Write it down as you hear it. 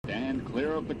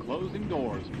clear of the closing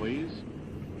doors, please.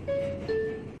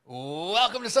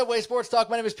 Welcome to Subway Sports Talk.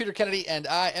 My name is Peter Kennedy, and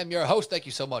I am your host. Thank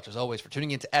you so much, as always, for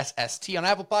tuning into SST on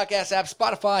Apple Podcasts app,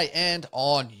 Spotify, and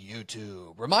on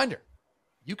YouTube. Reminder,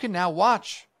 you can now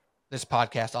watch this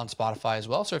podcast on Spotify as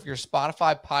well. So if you're a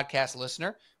Spotify podcast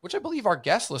listener, which I believe our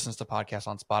guest listens to podcasts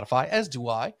on Spotify, as do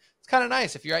I, it's kind of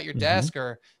nice. If you're at your desk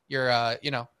or you're,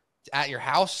 at your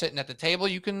house sitting at the table,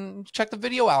 you can check the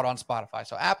video out on Spotify.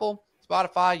 So Apple,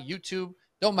 Spotify, YouTube,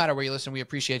 don't matter where you listen. We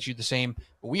appreciate you the same.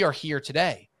 But we are here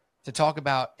today to talk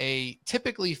about a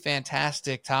typically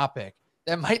fantastic topic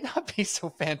that might not be so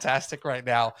fantastic right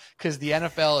now because the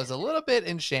NFL is a little bit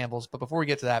in shambles. But before we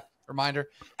get to that, reminder,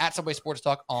 at Subway Sports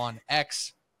Talk on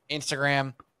X,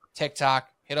 Instagram, TikTok.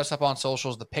 Hit us up on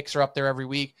socials. The picks are up there every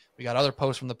week. We got other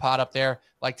posts from the pod up there.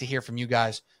 Like to hear from you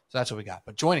guys. So that's what we got.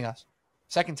 But joining us,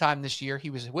 second time this year, he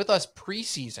was with us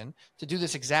preseason to do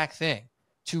this exact thing,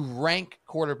 to rank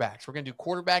quarterbacks. We're going to do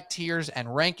quarterback tiers and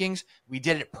rankings. We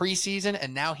did it preseason,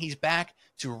 and now he's back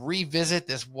to revisit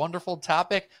this wonderful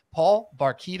topic. Paul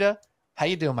Barchitta, how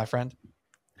you doing, my friend?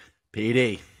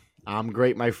 PD, I'm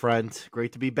great, my friend.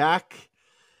 Great to be back.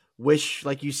 Wish,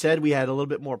 like you said, we had a little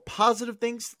bit more positive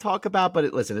things to talk about,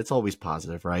 but listen, it's always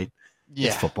positive, right? Yeah.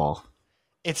 It's football.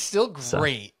 It's still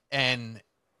great, and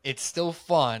it's still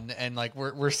fun, and like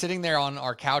we're sitting there on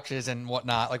our couches and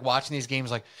whatnot, like watching these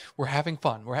games, like we're having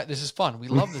fun. This is fun. We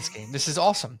love this game. This is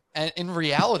awesome. And in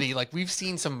reality, like we've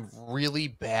seen some really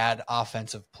bad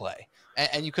offensive play,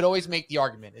 and you could always make the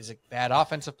argument: is it bad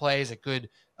offensive play? Is it good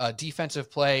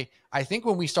defensive play? I think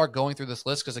when we start going through this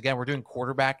list, because again, we're doing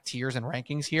quarterback tiers and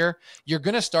rankings here, you're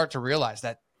going to start to realize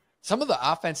that some of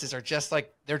the offenses are just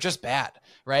like they're just bad,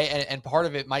 right? And part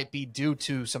of it might be due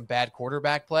to some bad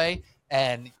quarterback play.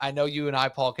 And I know you and I,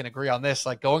 Paul, can agree on this.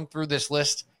 Like going through this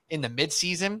list in the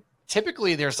midseason,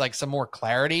 typically there's like some more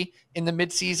clarity in the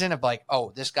midseason of like,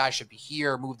 oh, this guy should be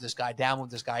here, move this guy down, move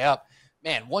this guy up.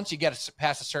 Man, once you get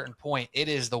past a certain point, it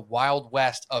is the wild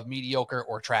west of mediocre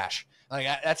or trash. Like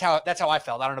that's how I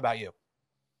felt. I don't know about you.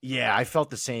 Yeah, I felt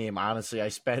the same. Honestly, I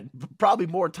spent probably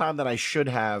more time than I should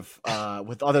have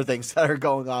with other things that are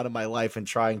going on in my life and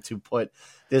trying to put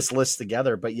this list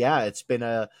together. But yeah, it's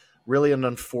been really an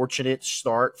unfortunate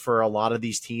start for a lot of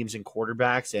these teams and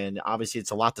quarterbacks. And obviously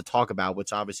it's a lot to talk about,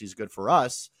 which obviously is good for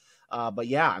us. But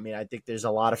yeah, I mean, I think there's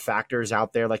a lot of factors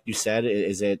out there. Like you said,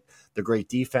 is it the great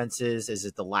defenses? Is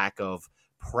it the lack of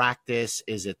practice?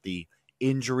 Is it the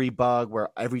injury bug where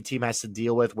every team has to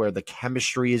deal with, where the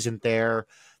chemistry isn't there?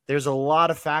 There's a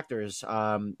lot of factors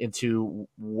into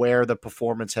where the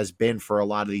performance has been for a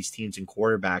lot of these teams and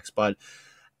quarterbacks. But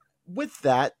with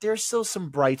that, there's still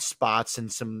some bright spots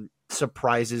and some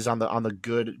surprises on the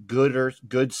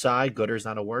good side. Gooder's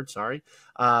not a word, sorry.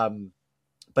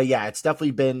 But yeah, it's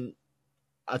definitely been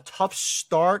a tough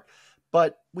start,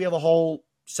 but we have a whole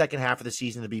second half of the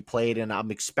season to be played, and I'm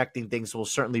expecting things will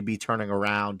certainly be turning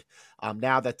around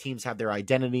now that teams have their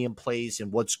identity in place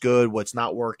and what's good, what's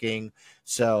not working.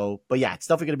 So, but yeah, it's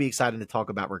definitely going to be exciting to talk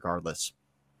about regardless.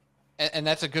 And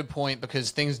that's a good point because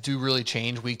things do really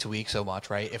change week to week so much,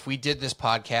 right? If we did this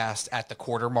podcast at the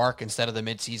quarter mark instead of the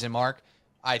midseason mark,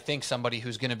 I think somebody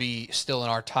who's going to be still in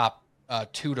our top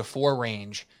 2 to 4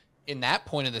 range in that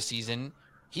point of the season,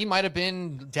 he might have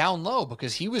been down low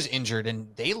because he was injured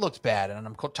and they looked bad. And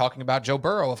I'm talking about Joe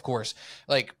Burrow, of course.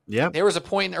 Like, there was a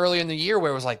point earlier in the year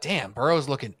where it was like, damn, Burrow's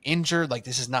looking injured. Like,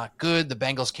 this is not good. The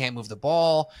Bengals can't move the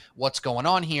ball. What's going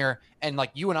on here? And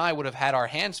like you and I would have had our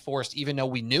hands forced, even though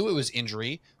we knew it was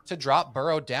injury, to drop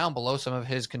Burrow down below some of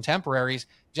his contemporaries,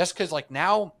 just because like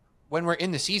now when we're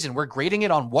in the season, we're grading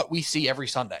it on what we see every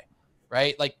Sunday.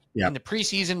 Right? Like in the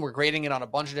preseason, we're grading it on a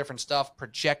bunch of different stuff,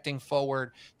 projecting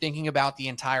forward, thinking about the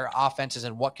entire offenses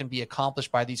and what can be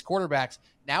accomplished by these quarterbacks.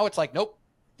 Now it's like, nope,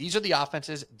 these are the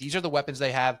offenses. These are the weapons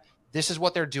they have. This is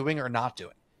what they're doing or not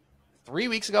doing. 3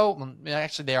 weeks ago,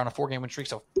 actually they're on a 4-game win streak.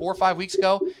 So 4 or 5 weeks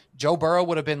ago, Joe Burrow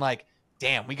would have been like,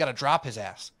 damn, we got to drop his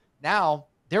ass. Now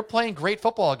they're playing great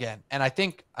football again. And I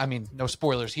think, I mean, no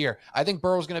spoilers here. I think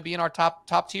Burrow's going to be in our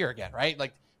top tier again, right?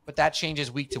 Like, but that changes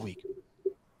week to week.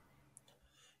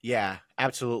 Yeah,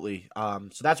 absolutely. So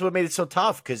that's what made it so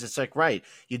tough because it's like, right,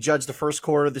 you judge the first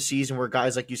quarter of the season where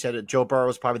guys, like you said, Joe Burrow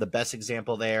was probably the best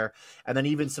example there. And then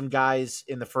even some guys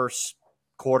in the first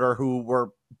quarter who were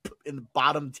in the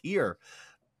bottom tier.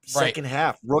 second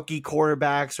half. Rookie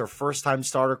quarterbacks or first-time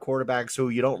starter quarterbacks who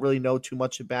you don't really know too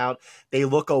much about. They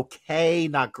look okay,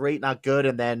 not great, not good,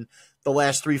 and then the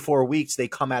last 3-4 weeks they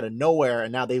come out of nowhere,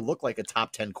 and now they look like a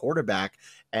top 10 quarterback,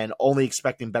 and only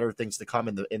expecting better things to come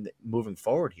in the moving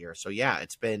forward here. So yeah,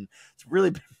 it's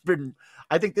really been.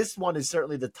 I think this one is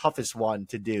certainly the toughest one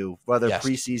to do. Whether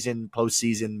preseason,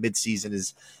 postseason, midseason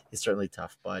is certainly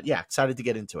tough. But yeah, excited to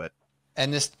get into it.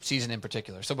 And this season in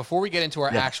particular. So before we get into our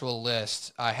actual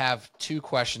list, I have 2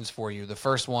 questions for you. The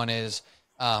first one is,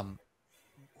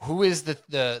 who is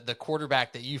the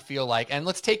quarterback that you feel like, and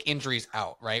let's take injuries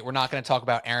out, right? We're not going to talk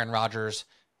about Aaron Rodgers.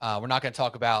 We're not going to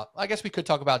talk about, I guess we could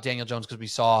talk about Daniel Jones because we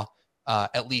saw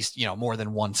at least, more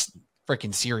than one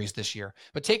freaking series this year.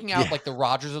 But taking out like the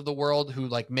Rodgers of the world who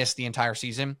like missed the entire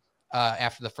season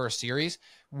after the first series,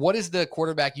 what is the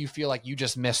quarterback you feel like you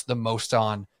just missed the most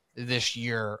on this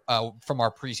year from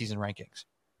our preseason rankings?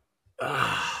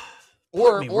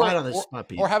 Or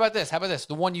how about this?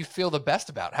 The one you feel the best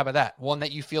about? How about that? One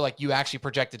that you feel like you actually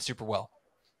projected super well.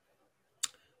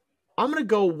 I'm going to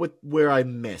go with where I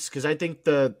missed, because I think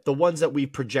the ones that we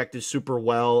projected super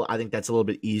well, I think that's a little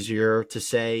bit easier to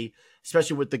say,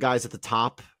 especially with the guys at the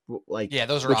top. Like,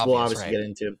 those are which obvious, we'll obviously get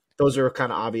into. Those are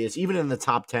kind of obvious. Even in the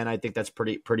top 10, I think that's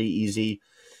pretty easy.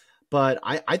 But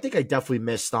I think I definitely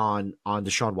missed on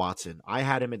Deshaun Watson. I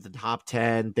had him at the top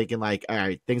 10 thinking like, all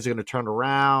right, things are going to turn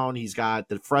around. He's got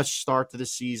the fresh start to the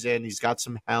season. He's got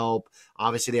some help.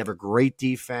 Obviously, they have a great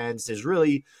defense. There's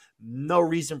really no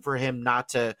reason for him not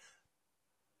to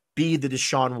be the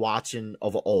Deshaun Watson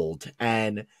of old.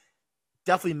 And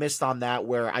definitely missed on that,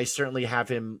 where I certainly have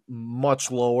him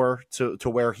much lower to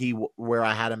where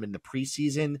I had him in the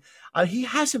preseason. He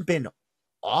hasn't been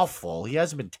awful. He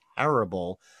hasn't been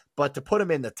terrible. But to put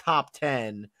him in the top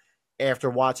 10 after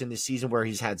watching the season where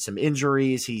he's had some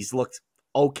injuries, he's looked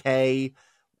okay,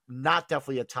 not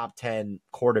definitely a top 10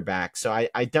 quarterback. So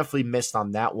I definitely missed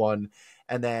on that one.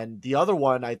 And then the other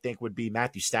one I think would be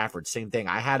Matthew Stafford. Same thing.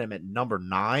 I had him at number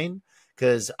 9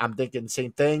 because I'm thinking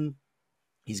same thing.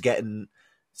 He's getting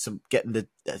some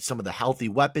of the healthy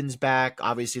weapons back.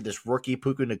 Obviously, this rookie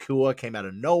Puka Nacua came out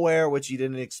of nowhere, which you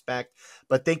didn't expect.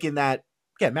 But thinking that,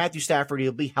 Matthew Stafford,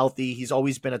 he'll be healthy. He's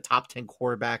always been a top 10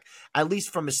 quarterback, at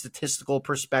least from a statistical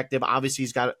perspective. Obviously,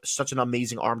 he's got such an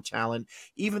amazing arm talent,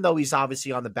 even though he's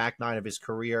obviously on the back 9 of his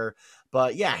career.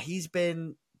 But yeah, he's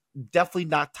been definitely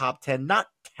not top 10. Not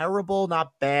terrible,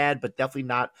 not bad, but definitely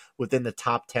not within the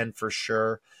top 10 for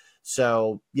sure.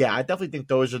 So yeah, I definitely think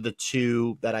those are the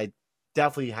 2 that I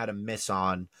definitely had a miss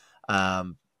on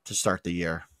to start the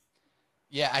year.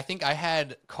 Yeah, I think I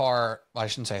had Carr. Well, I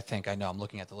shouldn't say I think. I know. I'm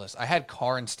looking at the list. I had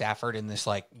Carr and Stafford in this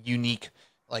like unique,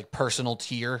 like personal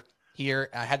tier here.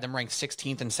 I had them ranked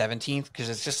 16th and 17th because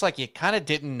it's just like you kind of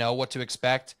didn't know what to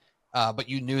expect, but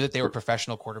you knew that they were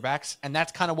professional quarterbacks, and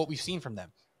that's kind of what we've seen from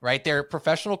them, right? They're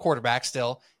professional quarterbacks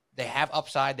still. They have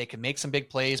upside. They can make some big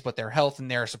plays, but their health and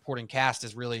their supporting cast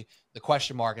is really the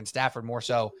question mark. And Stafford more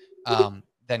so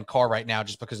than Carr right now,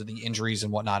 just because of the injuries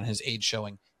and whatnot, and his age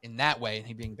showing in that way, and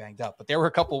he being banged up. But there were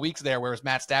a couple of weeks there where it was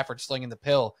Matt Stafford slinging the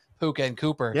pill, Puka and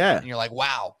Cooper. Yeah. And you're like,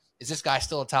 wow, is this guy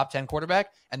still a top 10 quarterback?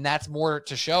 And that's more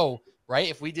to show, right?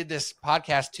 If we did this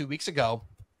podcast 2 weeks ago,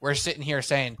 we're sitting here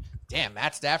saying, damn,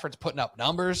 Matt Stafford's putting up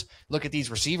numbers. Look at these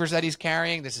receivers that he's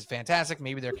carrying. This is fantastic.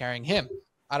 Maybe they're carrying him.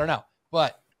 I don't know.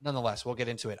 But nonetheless, we'll get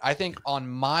into it. I think on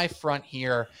my front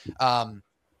here,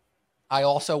 I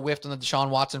also whiffed on the Deshaun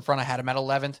Watson front. I had him at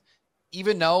 11th.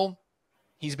 Even though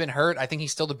he's been hurt, I think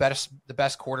he's still the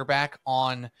best quarterback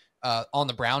on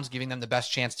the Browns, giving them the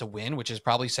best chance to win, which is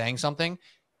probably saying something.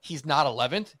 He's not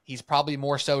 11th. He's probably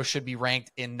more so should be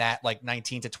ranked in that like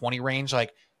 19 to 20 range.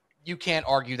 Like, you can't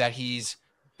argue that he's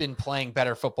been playing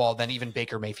better football than even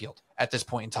Baker Mayfield at this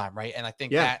point in time, right? And I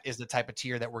think that is the type of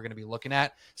tier that we're going to be looking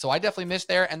at. So I definitely missed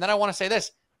there. And then I want to say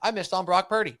this. I missed on Brock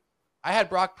Purdy. I had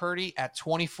Brock Purdy at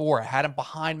 24. I had him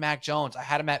behind Mac Jones. I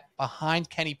had him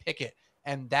behind Kenny Pickett.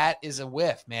 And that is a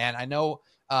whiff, man. I know,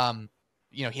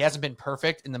 he hasn't been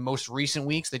perfect in the most recent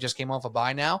weeks. They just came off a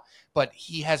bye now, but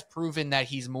he has proven that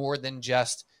he's more than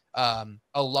just a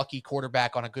lucky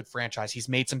quarterback on a good franchise. He's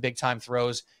made some big time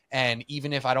throws. And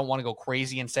even if I don't want to go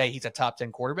crazy and say he's a top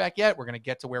 10 quarterback yet, we're going to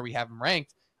get to where we have him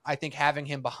ranked. I think having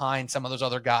him behind some of those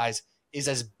other guys is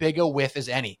as big a whiff as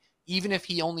any. Even if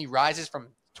he only rises from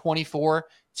 24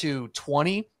 to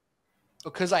 20,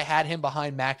 because I had him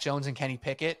behind Mac Jones and Kenny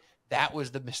Pickett, that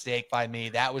was the mistake by me.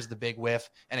 That was the big whiff.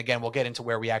 And again, we'll get into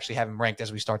where we actually have him ranked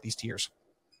as we start these tiers.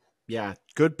 Yeah,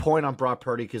 good point on Brock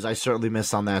Purdy, because I certainly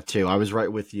missed on that too. I was right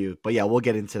with you. But yeah, we'll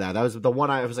get into that. That was the one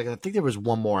I was like, I think there was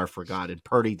one more I forgot, and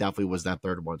Purdy definitely was that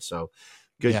third one. So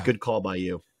good call by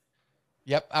you.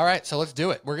 Yep. All right. So let's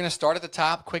do it. We're going to start at the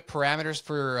top. Quick parameters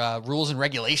for rules and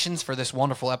regulations for this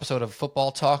wonderful episode of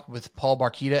Football Talk with Paul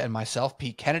Barchitta and myself,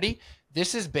 Pete Kennedy.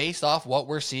 This is based off what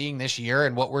we're seeing this year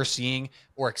and what we're seeing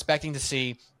or expecting to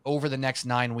see over the next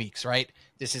 9 weeks, right?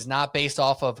 This is not based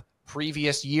off of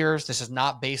previous years. This is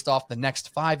not based off the next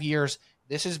 5 years.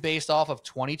 This is based off of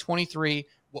 2023,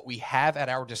 what we have at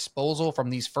our disposal from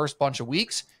these first bunch of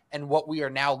weeks and what we are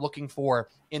now looking for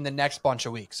in the next bunch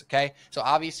of weeks, okay? So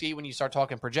obviously when you start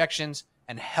talking projections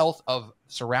and health of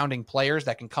surrounding players,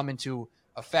 that can come into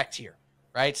effect here,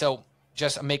 right? So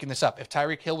I'm making this up. If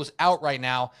Tyreek Hill was out right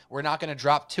now, we're not going to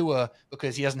drop Tua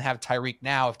because he doesn't have Tyreek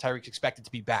now if Tyreek's expected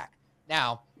to be back.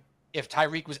 Now, if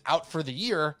Tyreek was out for the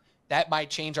year, that might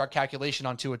change our calculation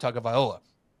on Tua Tagovailoa.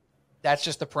 That's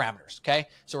just the parameters, okay?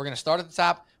 So we're going to start at the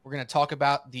top. We're going to talk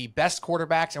about the best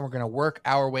quarterbacks, and we're going to work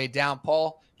our way down.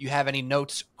 Paul, do you have any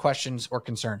notes, questions, or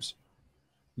concerns?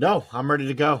 No, I'm ready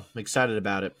to go. I'm excited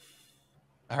about it.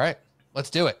 All right, let's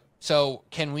do it. So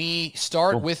can we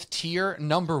start with tier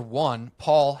number 1?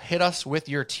 Paul, hit us with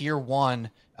your tier 1.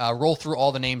 Roll through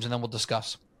all the names, and then we'll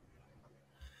discuss.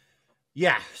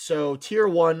 Yeah, so tier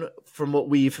 1, from what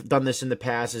we've done this in the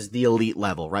past, is the elite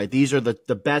level, right? These are the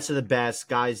best of the best,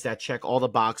 guys that check all the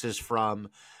boxes from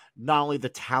not only the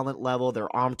talent level,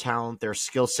 their arm talent, their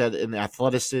skill set and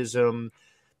athleticism.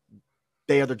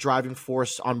 They are the driving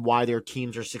force on why their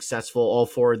teams are successful. All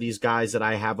 4 of these guys that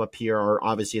I have up here are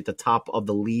obviously at the top of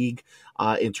the league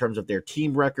in terms of their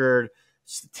team record,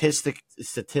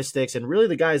 statistics, and really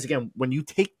the guys, again, when you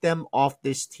take them off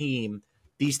this team,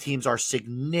 these teams are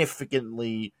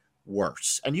significantly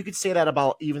worse. And you could say that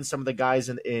about even some of the guys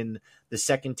in the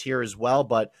second tier as well,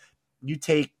 but you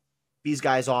take these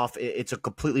guys off, it's a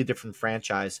completely different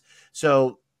franchise.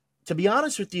 So to be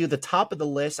honest with you, the top of the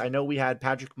list, I know we had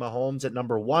Patrick Mahomes at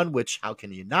number 1, which how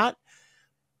can you not?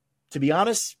 To be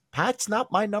honest, Pat's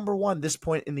not my number 1 this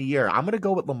point in the year. I'm going to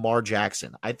go with Lamar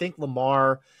Jackson. I think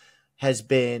Lamar has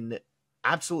been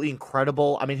absolutely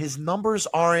incredible. I mean, his numbers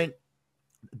aren't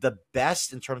the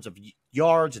best in terms of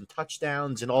yards and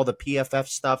touchdowns and all the PFF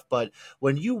stuff, but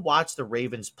when you watch the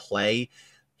Ravens play,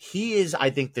 he is,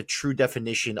 I think, the true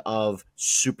definition of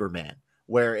Superman,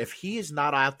 where if he is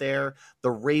not out there, the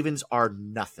Ravens are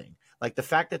nothing. Like the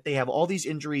fact that they have all these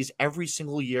injuries every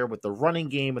single year with the running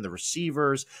game and the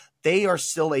receivers, they are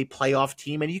still a playoff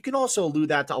team. And you can also allude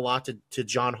that to a lot to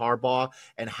John Harbaugh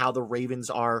and how the Ravens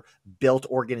are built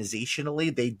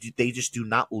organizationally. They just do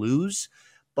not lose.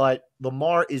 But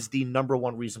Lamar is the number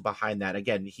 1 reason behind that.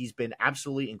 Again, he's been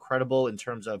absolutely incredible in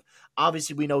terms of,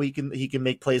 obviously we know he can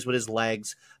make plays with his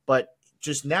legs, but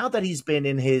just now that he's been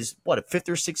in his, 5th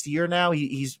or 6th year now,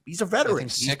 he's a veteran.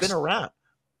 He's been around.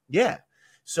 Yeah.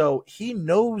 So he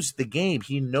knows the game.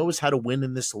 He knows how to win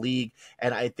in this league.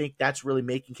 And I think that's really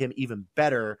making him even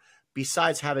better,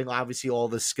 besides having obviously all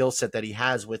the skill set that he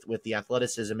has with the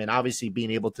athleticism and obviously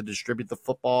being able to distribute the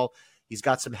football. He's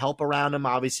got some help around him.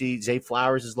 Obviously, Zay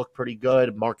Flowers has looked pretty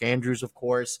good. Mark Andrews, of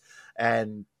course.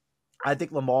 And I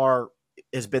think Lamar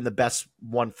has been the best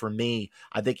one for me.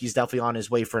 I think he's definitely on his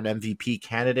way for an MVP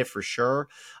candidate for sure.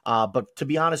 But to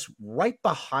be honest, right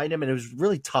behind him, and it was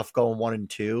really tough going 1 and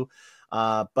 2.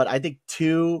 But I think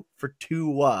 2 for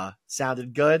Tua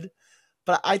sounded good.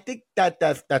 But I think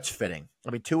that's fitting.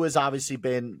 I mean, Tua's obviously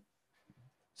been.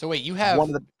 So wait, you have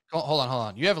hold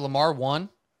on. You have Lamar 1.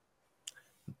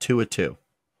 2 of 2.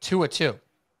 2 of 2.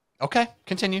 Okay,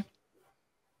 continue.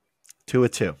 2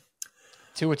 of 2.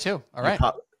 2 of 2. All right.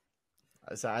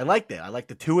 So I like that. I like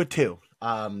the 2 of 2.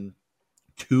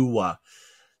 Tua.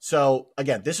 So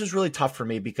again, this is really tough for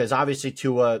me because obviously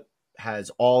Tua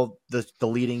has all the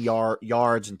leading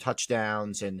yards and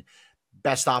touchdowns and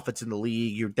best offense in the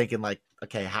league. You're thinking like,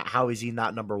 okay, how is he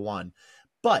not number 1?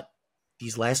 But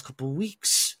these last couple of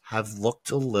weeks have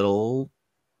looked a little,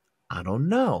 I don't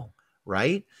know,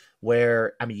 right?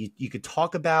 Where, I mean, you could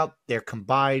talk about their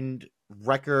combined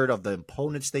record of the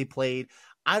opponents they played.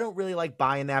 I don't really like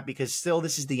buying that because still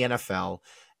this is the NFL.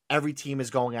 Every team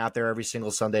is going out there every single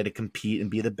Sunday to compete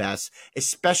and be the best,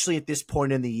 especially at this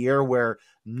point in the year where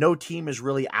no team is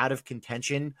really out of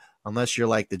contention, unless you're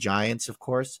like the Giants, of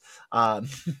course,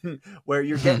 where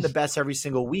you're getting the best every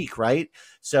single week, right?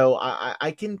 So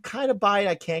I can kind of buy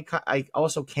it. I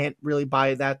also can't really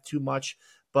buy that too much.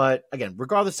 But again,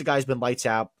 regardless, the guy's been lights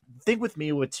out. Think with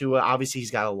me with Tua, obviously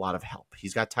he's got a lot of help.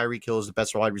 He's got Tyreek Hill as the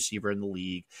best wide receiver in the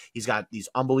league. He's got these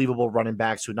unbelievable running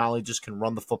backs who not only just can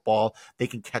run the football, they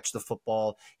can catch the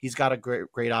football. He's got a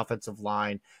great offensive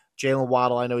line. Jalen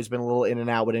Waddle, I know he's been a little in and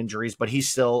out with injuries, but he's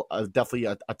still definitely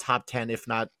a top 10, if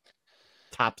not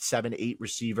top 7, 8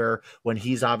 receiver when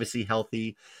he's obviously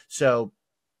healthy. So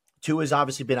Tua's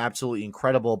obviously been absolutely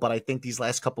incredible, but I think these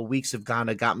last couple of weeks have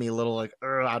kind of got me a little like,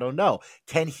 I don't know.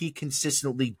 Can he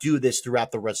consistently do this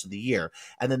throughout the rest of the year?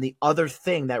 And then the other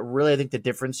thing that really I think the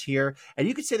difference here, and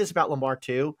you could say this about Lamar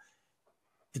too,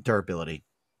 the durability.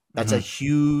 That's a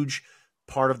huge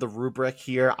part of the rubric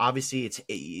here. Obviously, it's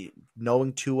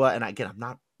knowing Tua, and again, I'm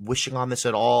not wishing on this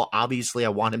at all. Obviously, I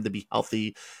want him to be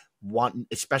healthy.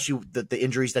 Especially the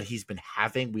injuries that he's been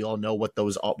having. We all know what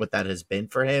that has been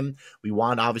for him. We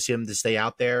want obviously him to stay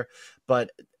out there,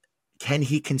 but can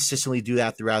he consistently do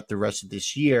that throughout the rest of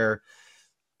this year?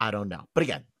 I don't know. But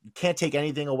again, you can't take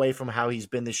anything away from how he's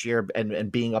been this year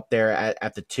and being up there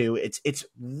at the 2. It's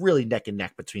really neck and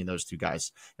neck between those two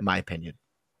guys, in my opinion.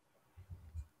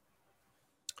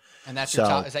 And that's your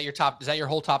top. Is that your top? Is that your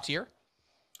whole top tier?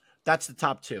 That's the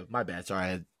top 2. My bad. Sorry.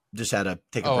 I just had to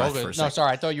take a breath for a second. No,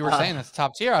 sorry. I thought you were saying that's the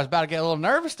top tier. I was about to get a little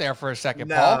nervous there for a second,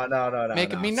 Paul. No.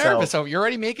 Making me nervous. So you're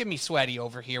already making me sweaty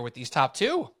over here with these top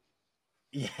 2.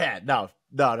 Yeah, no.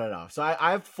 So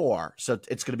I have 4. So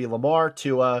it's going to be Lamar,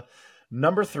 Tua.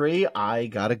 Number 3, I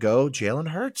got to go Jalen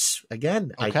Hurts.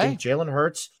 Again, okay. I think Jalen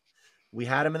Hurts, we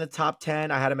had him in the top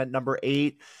 10. I had him at number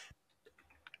 8.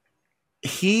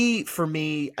 He, for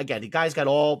me, again, the guy's got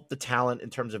all the talent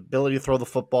in terms of ability to throw the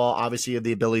football, obviously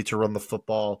the ability to run the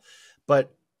football.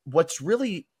 But what's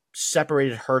really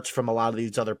separated Hurts from a lot of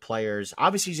these other players,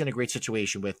 obviously he's in a great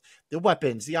situation with the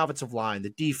weapons, the offensive line, the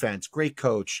defense, great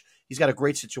coach. He's got a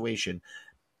great situation.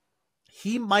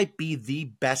 He might be the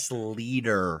best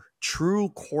leader, true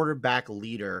quarterback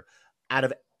leader out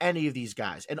of any of these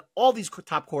guys. And all these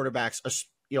top quarterbacks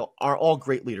are all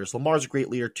great leaders. Lamar's a great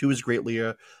leader. Tua's a great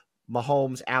leader.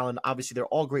 Mahomes, Allen, obviously they're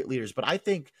all great leaders, but I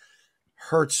think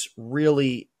Hurts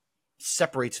really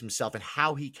separates himself and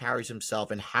how he carries himself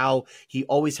and how he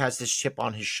always has this chip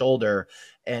on his shoulder.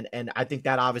 And I think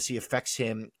that obviously affects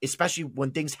him, especially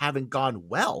when things haven't gone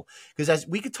well. Because as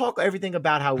we could talk everything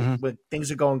about how when things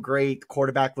are going great, the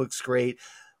quarterback looks great.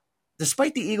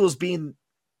 Despite the Eagles being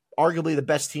arguably the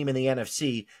best team in the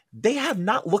NFC, they have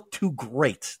not looked too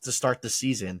great to start the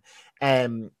season.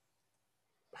 And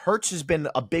Hurts has been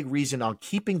a big reason on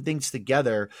keeping things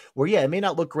together where, it may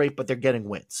not look great, but they're getting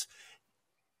wins.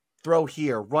 Throw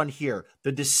here, run here.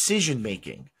 The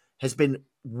decision-making has been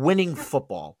winning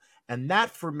football. And that,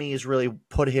 for me, has really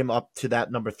put him up to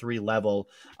that number 3 level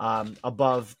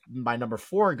above my number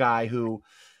 4 guy who,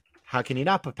 how can you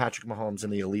not put Patrick Mahomes in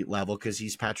the elite level because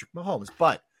he's Patrick Mahomes?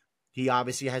 But he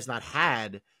obviously has not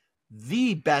had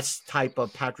the best type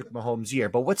of Patrick Mahomes year.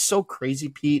 But what's so crazy,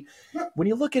 Pete, when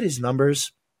you look at his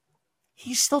numbers,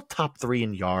 he's still top 3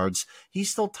 in yards. He's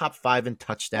still top 5 in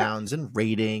touchdowns and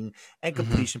rating and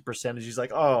completion percentage. He's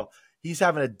like, he's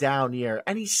having a down year.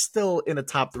 And he's still in the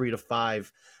top 3 to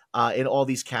 5 in all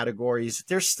these categories.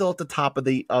 They're still at the top of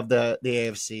the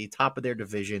AFC, top of their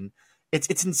division.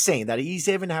 It's insane that he's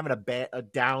even having a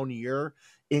down year,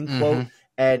 in quote,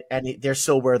 and they're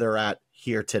still where they're at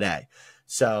here today.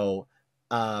 So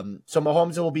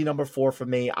Mahomes will be number 4 for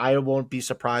me. I won't be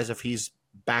surprised if he's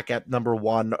back at number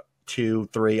 1, 2,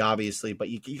 3, obviously, but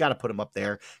you got to put him up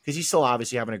there because he's still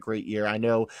obviously having a great year. I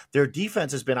know their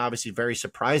defense has been obviously very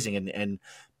surprising and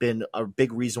been a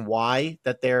big reason why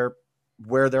that they're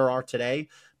where they are today.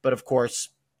 But of course,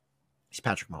 he's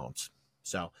Patrick Mahomes.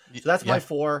 So that's my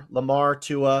 4: Lamar,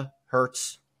 Tua,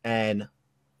 Hurts, and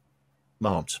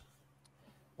Mahomes.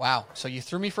 Wow. So you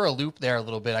threw me for a loop there a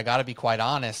little bit. I got to be quite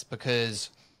honest because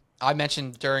I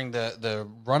mentioned during the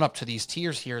run up to these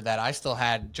tiers here that I still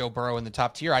had Joe Burrow in the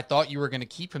top tier. I thought you were going to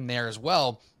keep him there as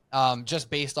well, just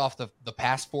based off the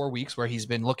past 4 weeks where he's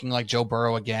been looking like Joe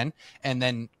Burrow again, and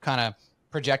then kind of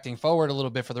projecting forward a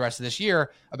little bit for the rest of this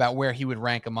year about where he would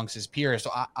rank amongst his peers.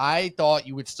 So I thought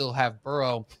you would still have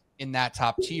Burrow in that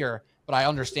top tier, but I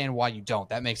understand why you don't.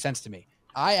 That makes sense to me.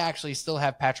 I actually still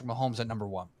have Patrick Mahomes at number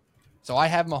 1. So I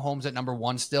have Mahomes at number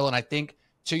 1 still, and I think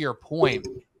to your point,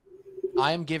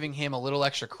 I am giving him a little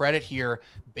extra credit here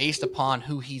based upon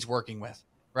who he's working with,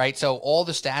 right? So all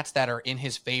the stats that are in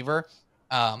his favor,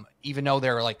 even though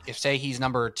they're like, if say he's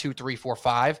number 2, 3, 4,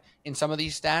 5 in some of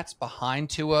these stats behind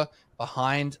Tua,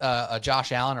 behind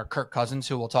Josh Allen or Kirk Cousins,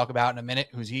 who we'll talk about in a minute,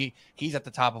 he's at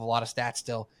the top of a lot of stats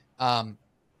still.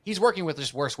 He's working with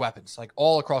just worse weapons, like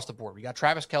all across the board. We got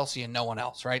Travis Kelce and no one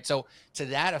else, right? So to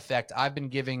that effect, I've been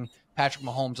giving Patrick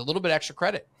Mahomes a little bit extra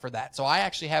credit for that. So I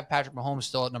actually have Patrick Mahomes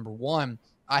still at number 1.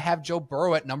 I have Joe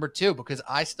Burrow at number 2 because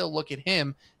I still look at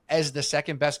him as the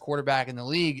second best quarterback in the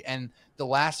league. And the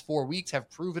last 4 weeks have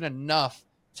proven enough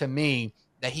to me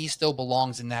that he still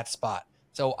belongs in that spot.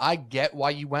 So I get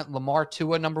why you went Lamar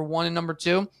Tua number 1 and number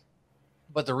 2.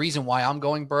 But the reason why I'm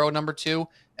going Burrow number 2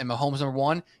 and Mahomes number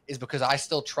 1 is because I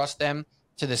still trust them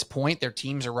to this point. Their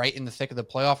teams are right in the thick of the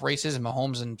playoff races, and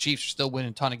Mahomes and Chiefs are still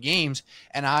winning a ton of games.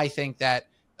 And I think that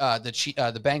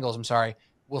the Bengals,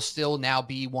 will still now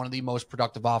be one of the most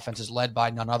productive offenses, led by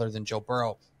none other than Joe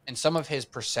Burrow. And some of his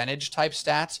percentage type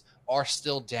stats are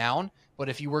still down, but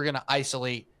if you were going to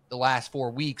isolate the last 4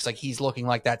 weeks, like, he's looking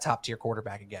like that top tier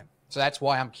quarterback again. So that's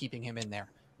why I'm keeping him in there.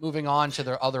 Moving on to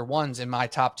the other ones in my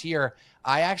top tier,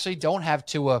 I actually don't have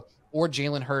Tua or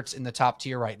Jalen Hurts in the top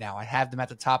tier right now. I have them at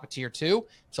the top of tier 2.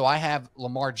 So I have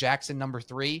Lamar Jackson number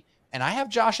 3, and I have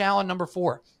Josh Allen number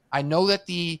 4. I know that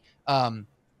the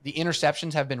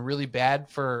interceptions have been really bad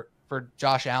for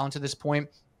Josh Allen to this point.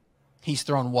 He's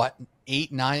thrown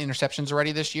 8, 9 interceptions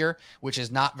already this year, which is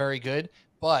not very good,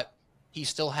 but he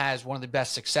still has one of the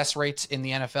best success rates in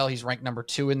the NFL. He's ranked number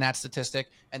 2 in that statistic,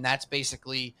 and that's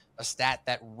basically a stat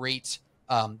that rates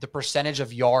the percentage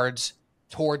of yards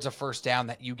towards a first down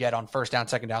that you get on first down,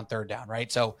 second down, third down,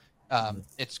 right? So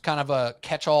it's kind of a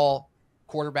catch-all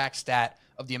quarterback stat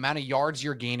of the amount of yards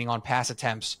you're gaining on pass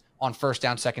attempts on first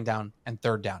down, second down, and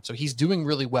third down. So he's doing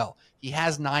really well. He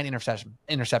has 9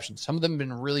 interceptions. Some of them have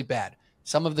been really bad.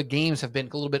 Some of the games have been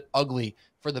a little bit ugly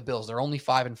for the Bills. They're only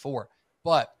 5-4.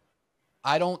 But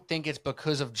I don't think it's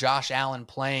because of Josh Allen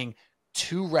playing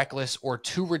too reckless or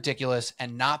too ridiculous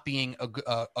and not being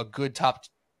a good top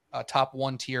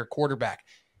 1 tier quarterback.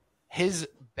 His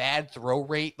bad throw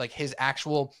rate, like his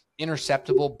actual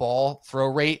interceptable ball throw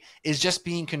rate, is just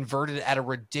being converted at a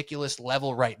ridiculous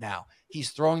level right now.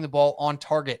 He's throwing the ball on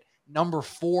target, number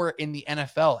 4 in the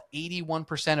NFL.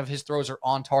 81% of his throws are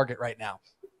on target right now,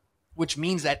 which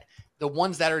means that the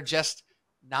ones that are just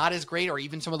not as great, or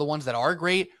even some of the ones that are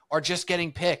great, are just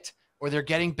getting picked or they're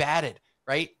getting batted,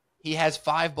 right? He has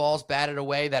 5 balls batted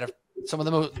away that have, some of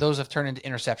them, those have turned into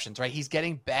interceptions, right? He's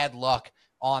getting bad luck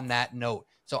on that note.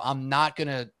 So I'm not going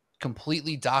to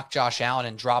completely dock Josh Allen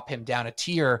and drop him down a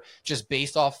tier just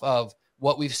based off of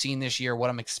what we've seen this year,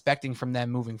 what I'm expecting from them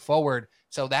moving forward.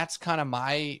 So that's kind of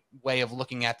my way of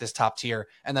looking at this top tier.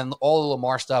 And then all the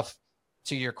Lamar stuff,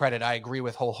 to your credit, I agree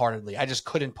with wholeheartedly. I just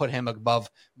couldn't put him above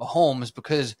Mahomes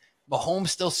because Mahomes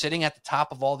still sitting at the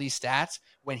top of all these stats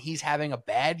when he's having a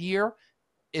bad year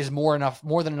is more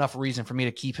than enough reason for me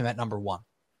to keep him at number 1.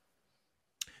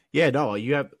 Yeah, no,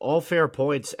 you have all fair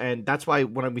points, and that's why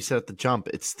when we said at the jump,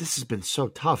 this has been so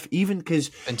tough, even because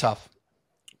been tough.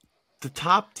 The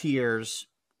top tiers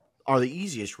are the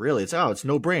easiest, really. It's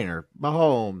no brainer.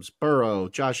 Mahomes, Burrow,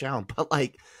 Josh Allen, but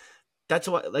that's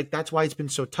why it's been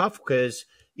so tough because,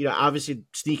 obviously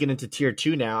sneaking into tier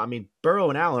 2 now. I mean, Burrow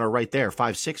and Allen are right there,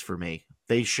 5-6 for me.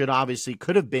 They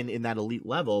could have been in that elite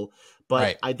level, but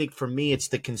right. I think for me, it's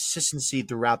the consistency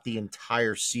throughout the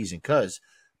entire season because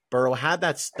Burrow had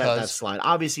that slide.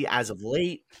 Obviously, as of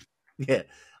late,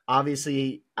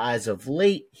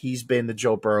 he's been the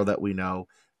Joe Burrow that we know.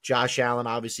 Josh Allen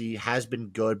obviously has been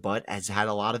good, but has had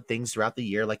a lot of things throughout the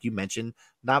year, like you mentioned,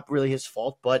 not really his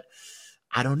fault, but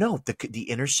I don't know. The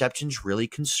interceptions really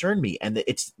concern me. And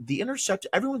it's the interception.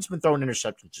 Everyone's been throwing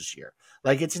interceptions this year.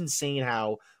 It's insane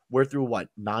how we're through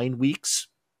 9 weeks.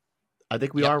 I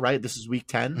think we are, right? This is week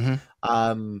 10.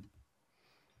 Mm-hmm.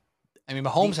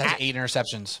 Mahomes has 8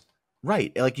 interceptions.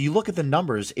 Right. You look at the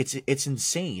numbers, it's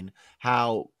insane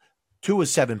how Tua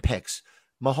 7 picks,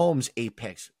 Mahomes 8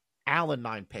 picks, Allen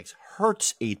 9 picks,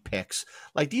 Hurts 8 picks.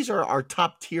 These are our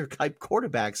top tier type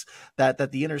quarterbacks that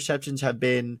the interceptions have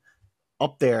been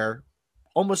up there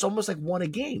almost like 1 a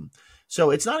game.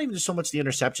 So it's not even so much the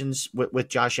interceptions with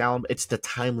Josh Allen, it's the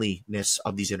timeliness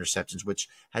of these interceptions, which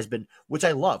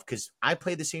I love because I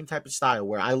play the same type of style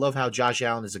where I love how Josh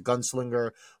Allen is a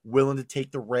gunslinger, willing to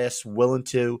take the risks, willing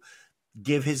to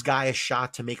give his guy a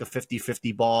shot to make a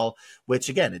 50-50 ball, which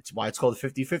again, it's why it's called a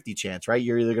 50-50 chance, right?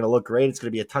 You're either going to look great, it's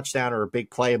going to be a touchdown or a big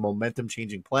play, a momentum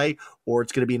changing play, or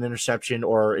it's going to be an interception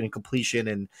or an incompletion,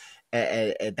 and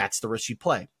that's the risk you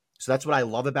play. So that's what I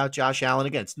love about Josh Allen.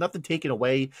 Again, it's nothing taken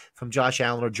away from Josh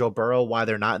Allen or Joe Burrow, why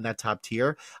they're not in that top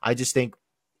tier. I just think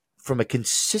from a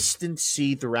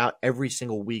consistency throughout every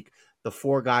single week, the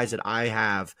 4 guys that I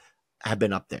have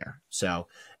been up there. So,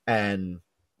 and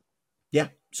yeah,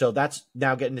 so that's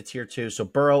now getting to tier 2. So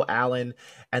Burrow, Allen,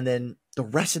 and then the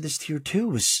rest of this tier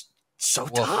 2 is so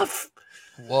tough.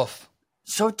 Woof.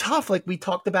 So tough. Like we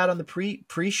talked about on the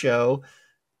pre-show,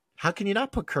 how can you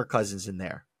not put Kirk Cousins in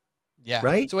there? Yeah.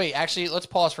 Right. So wait, actually, let's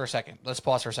pause for a second.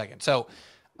 So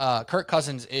Kirk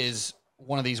Cousins is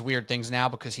one of these weird things now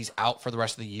because he's out for the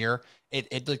rest of the year.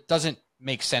 It doesn't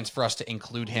make sense for us to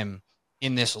include him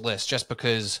in this list just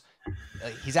because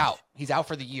he's out. He's out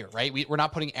for the year, right? We're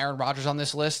not putting Aaron Rodgers on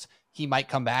this list. He might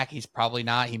come back. He's probably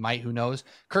not. He might. Who knows?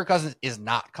 Kirk Cousins is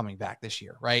not coming back this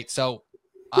year, right? So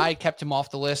I kept him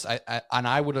off the list. And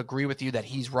I would agree with you that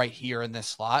he's right here in this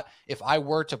slot. If I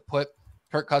were to put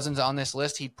Kirk Cousins on this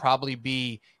list, he'd probably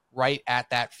be right at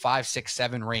that 5, 6,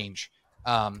 7 range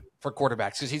for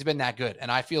quarterbacks because he's been that good.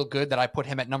 And I feel good that I put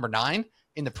him at number 9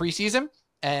 in the preseason.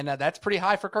 And that's pretty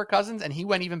high for Kirk Cousins. And he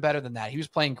went even better than that. He was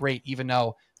playing great, even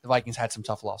though the Vikings had some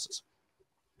tough losses.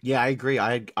 Yeah, I agree.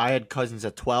 I had Cousins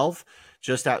at 12,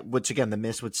 just at which again the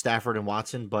miss with Stafford and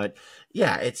Watson. But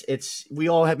yeah, it's we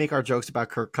all make our jokes about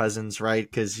Kirk Cousins, right?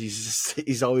 Because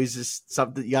he's always just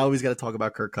something. You always got to talk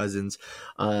about Kirk Cousins.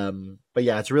 But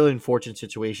yeah, it's a really unfortunate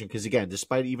situation because again,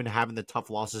 despite even having the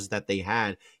tough losses that they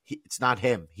had, it's not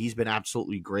him. He's been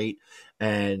absolutely great,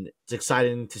 and it's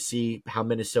exciting to see how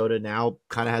Minnesota now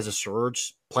kind of has a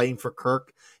surge playing for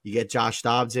Kirk. You get Josh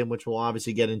Dobbs in, which we'll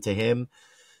obviously get into him.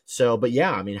 So, but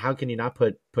yeah, I mean, how can you not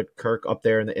put Kirk up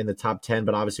there in the top 10?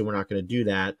 But obviously, we're not going to do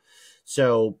that.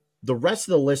 So, the rest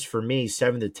of the list for me,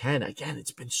 7 to 10, again,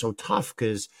 it's been so tough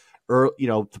because,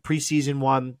 the preseason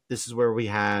one, this is where we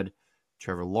had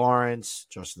Trevor Lawrence,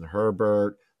 Justin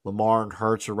Herbert, Lamar and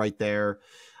Hurts are right there.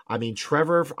 I mean,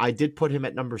 Trevor, I did put him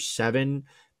at number 7.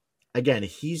 Again,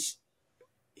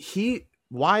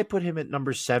 why I put him at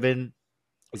number 7.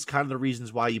 It's kind of the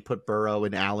reasons why you put Burrow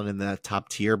and Allen in that top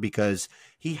tier because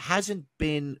he hasn't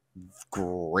been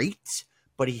great,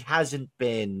 but he hasn't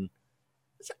been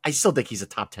 – I still think he's a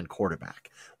top 10 quarterback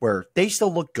where they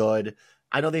still look good.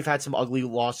 I know they've had some ugly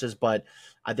losses, but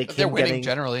I think they're winning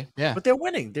generally. Yeah. But they're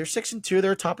winning. They're 6-2.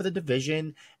 They're top of the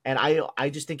division. And I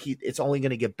just think it's only going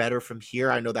to get better from here.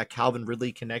 I know that Calvin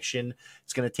Ridley connection,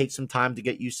 it's going to take some time to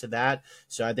get used to that.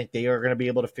 So I think they are going to be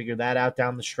able to figure that out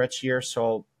down the stretch here.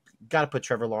 So – got to put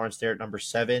Trevor Lawrence there at number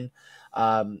 7.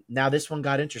 Now this one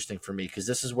got interesting for me because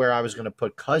this is where I was going to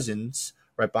put Cousins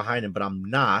right behind him, but I'm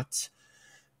not.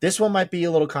 This one might be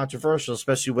a little controversial,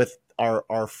 especially with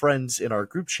our friends in our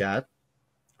group chat.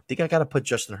 I think I got to put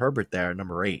Justin Herbert there at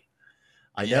number 8.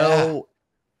 I know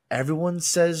everyone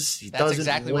says he doesn't. That's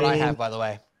exactly what I have, by the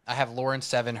way. I have Lawrence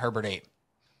 7, Herbert 8.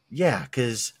 Yeah,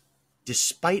 because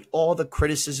despite all the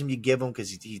criticism you give him,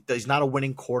 because he's not a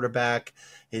winning quarterback,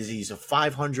 he's a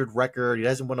 500 record, he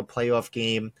doesn't win a playoff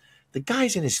game. The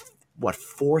guy's in his,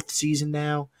 4th season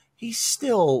now? He's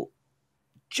still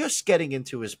just getting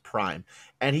into his prime.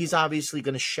 And he's obviously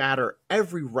going to shatter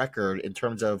every record in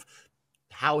terms of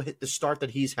the start that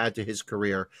he's had to his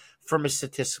career from a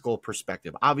statistical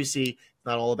perspective. Obviously, it's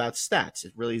not all about stats.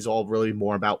 It really is all really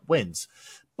more about wins.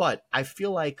 But I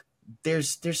feel like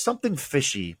there's something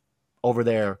fishy over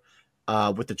there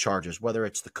with the Chargers, whether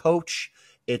it's the coach,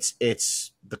 it's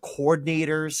the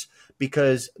coordinators,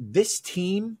 because this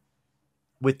team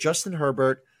with Justin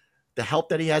Herbert, the help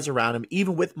that he has around him,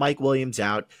 even with Mike Williams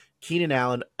out, Keenan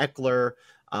Allen, Eckler,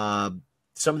 some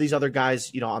of these other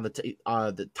guys, on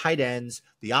the tight ends,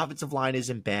 the offensive line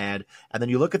isn't bad. And then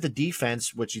you look at the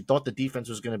defense, which you thought the defense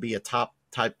was going to be a top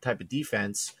type of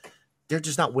defense. They're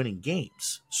just not winning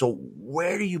games. So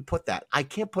where do you put that? I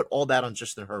can't put all that on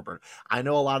Justin Herbert. I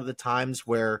know a lot of the times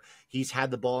where he's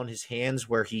had the ball in his hands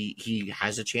where he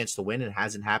has a chance to win and it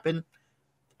hasn't happened.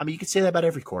 I mean, you could say that about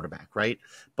every quarterback, right?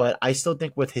 But I still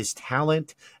think with his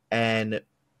talent and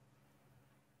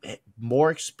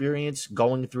more experience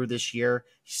going through this year,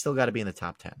 he's still got to be in the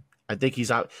top 10. I think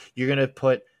he's out. You're going to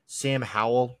put Sam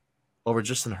Howell over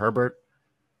Justin Herbert?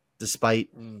 Despite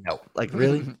no,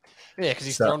 really, yeah, because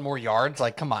he's thrown more yards.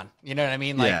 Like, come on, you know what I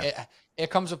mean? Like,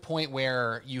 it comes a point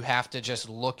where you have to just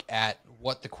look at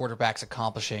what the quarterback's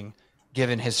accomplishing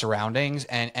given his surroundings,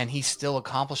 and he's still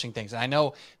accomplishing things. And I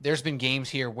know there's been games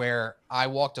here where I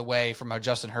walked away from a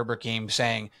Justin Herbert game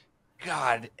saying,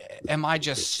 "God, am I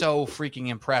just so freaking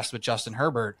impressed with Justin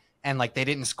Herbert?" And like they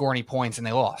didn't score any points and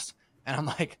they lost, and I'm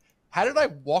like, how did I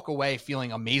walk away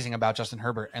feeling amazing about Justin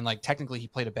Herbert? And like, technically he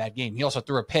played a bad game. He also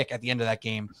threw a pick at the end of that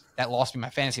game that lost me my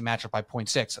fantasy matchup by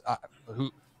 0.6.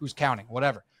 Who's counting?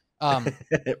 Whatever.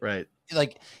 Right.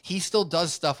 Like, he still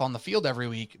does stuff on the field every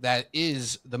week that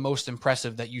is the most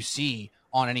impressive that you see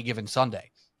on any given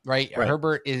Sunday, right?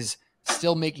 Herbert is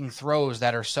still making throws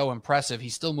that are so impressive.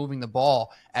 He's still moving the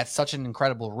ball at such an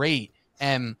incredible rate.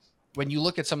 And when you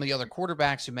look at some of the other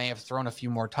quarterbacks who may have thrown a few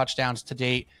more touchdowns to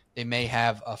date, they may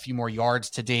have a few more yards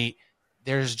to date,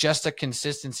 there's just a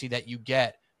consistency that you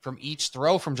get from each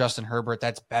throw from Justin Herbert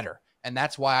that's better. And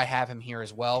that's why I have him here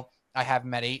as well. I have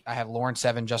him at 8. I have Lawrence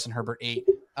 7, Justin Herbert 8.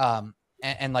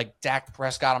 And like Dak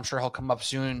Prescott, I'm sure he'll come up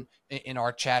soon in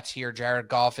our chats here. Jared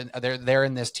Goff, and they're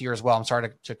in this tier as well. I'm sorry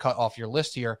to cut off your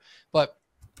list here. But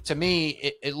to me,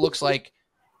 it looks like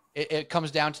it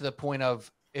comes down to the point of,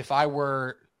 if I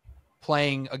were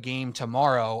playing a game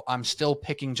tomorrow, I'm still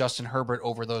picking Justin Herbert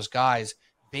over those guys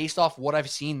based off what I've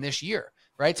seen this year.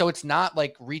 right? So it's not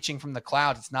like reaching from the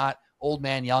clouds. It's not old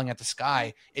man yelling at the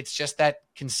sky. It's just that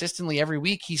consistently every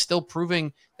week, he's still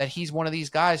proving that he's one of these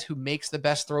guys who makes the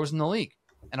best throws in the league.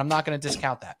 And I'm not going to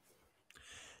discount that.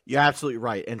 You're absolutely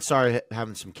right. And sorry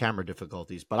having some camera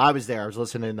difficulties, but I was there. I was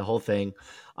listening to the whole thing.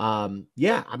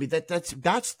 Yeah, I mean,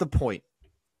 that's the point.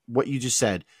 What you just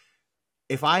said.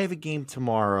 If I have a game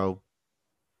tomorrow,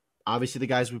 obviously the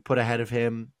guys we put ahead of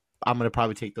him, I'm going to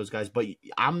probably take those guys. But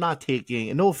I'm not taking,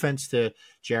 and no offense to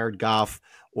Jared Goff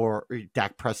or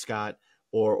Dak Prescott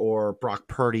or Brock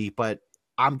Purdy, but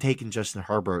I'm taking Justin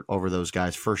Herbert over those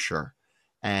guys for sure.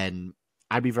 And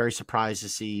I'd be very surprised to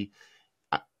see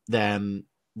them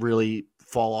really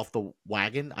fall off the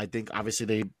wagon. I think obviously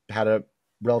they had a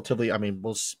relatively, I mean,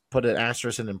 we'll put an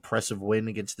asterisk, an impressive win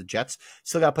against the Jets.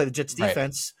 Still got to play the Jets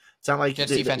defense. Right. It's not like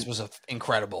Jets defense was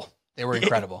incredible. They were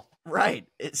incredible. Right.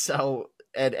 So,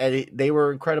 and they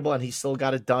were incredible, and he still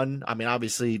got it done. I mean,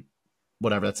 obviously,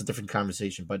 whatever, that's a different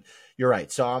conversation, but you're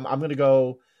right. So I'm going to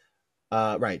go,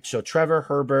 right. So Trevor,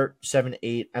 Herbert,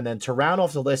 7-8. And then to round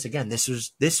off the list, again,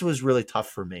 this was really tough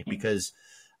for me because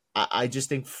I just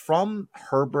think from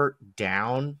Herbert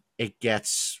down, you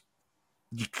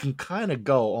can kind of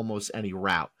go almost any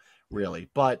route, really.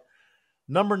 But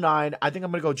number 9, I think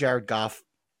I'm going to go Jared Goff.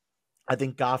 I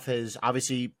think Goff is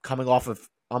obviously coming off of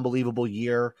unbelievable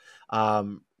year,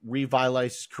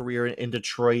 revitalized his career in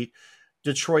Detroit.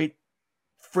 Detroit,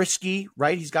 frisky,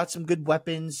 right? He's got some good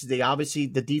weapons.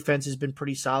 The defense has been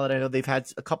pretty solid. I know they've had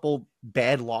a couple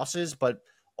bad losses, but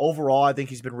overall, I think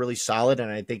he's been really solid,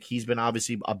 and I think he's been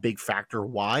obviously a big factor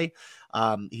why.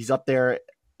 He's up there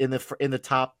in the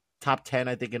top 10,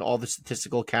 I think, in all the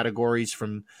statistical categories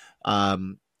from,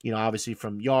 obviously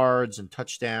from yards and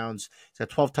touchdowns. He's got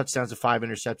 12 touchdowns and 5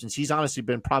 interceptions. He's honestly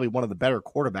been probably one of the better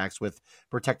quarterbacks with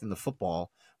protecting the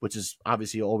football, which is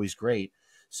obviously always great.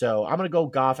 So I'm going to go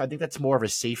Goff. I think that's more of a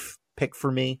safe pick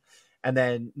for me. And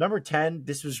then number 10,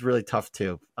 this was really tough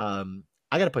too. I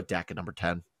got to put Dak at number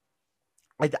 10.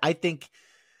 I think,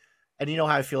 and you know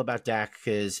how I feel about Dak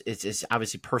because it's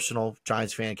obviously personal.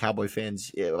 Giants fan, Cowboy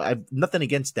fans. I have nothing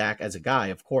against Dak as a guy,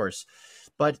 of course,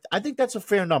 but I think that's a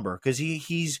fair number because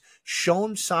he's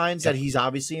shown signs that he's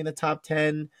obviously in the top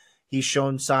 10. He's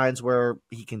shown signs where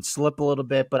he can slip a little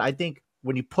bit, but I think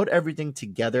when you put everything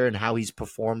together and how he's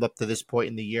performed up to this point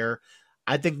in the year,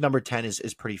 I think number 10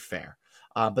 is pretty fair.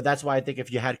 But that's why I think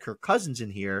if you had Kirk Cousins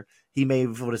in here, he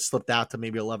would have slipped out to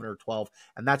maybe 11 or 12.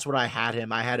 And that's what I had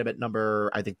him. I had him at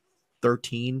number, I think,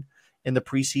 13 in the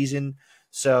preseason.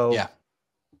 So, yeah.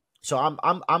 So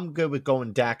I'm good with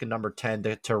going Dak at number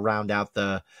 10 to round out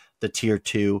the tier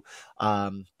 2.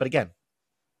 But again,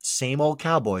 same old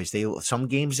Cowboys. Some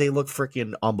games they look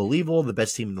freaking unbelievable, the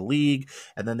best team in the league,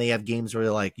 and then they have games where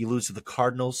like you lose to the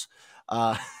Cardinals.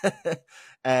 Crushed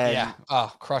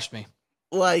me.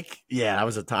 I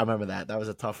remember that. That was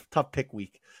a tough pick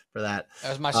week for that. That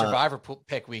was my survivor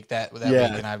pick week that week,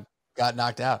 and I got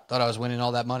knocked out. Thought I was winning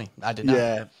all that money. I did not.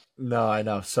 Yeah, no, I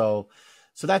know. So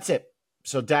that's it.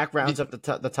 So Dak rounds up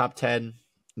the top 10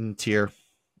 tier,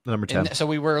 number 10. So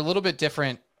we were a little bit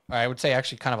different. I would say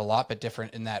actually kind of a lot bit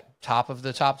different in that top of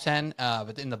the top 10.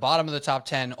 But in the bottom of the top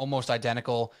 10, almost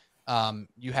identical.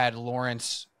 You had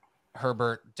Lawrence,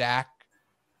 Herbert, Dak,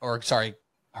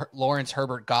 Lawrence,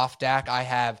 Herbert, Goff, Dak. I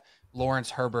have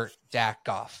Lawrence, Herbert, Dak,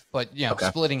 Goff. But,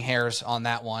 splitting hairs on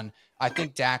that one. I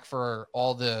think Dak, for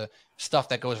all the stuff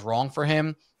that goes wrong for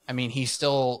him, I mean, he's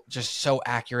still just so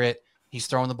accurate. He's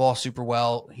throwing the ball super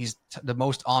well. He's the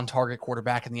most on-target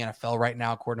quarterback in the NFL right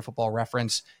now, according to Football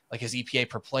Reference. Like, his EPA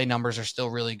per play numbers are still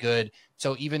really good.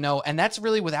 So even though – and that's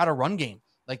really without a run game.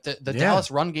 Like, the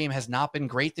Dallas run game has not been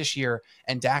great this year,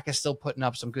 and Dak is still putting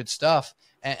up some good stuff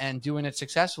and doing it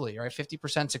successfully, right?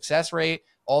 50% success rate.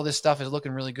 All this stuff is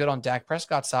looking really good on Dak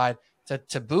Prescott's side.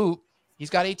 To boot, he's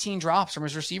got 18 drops from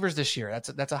his receivers this year.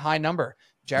 That's a high number.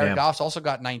 Jared Goff's also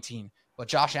got 19, but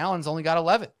Josh Allen's only got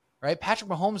 11, right? Patrick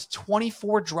Mahomes,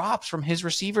 24 drops from his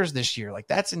receivers this year. Like,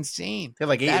 that's insane. They had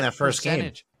like 8 in that first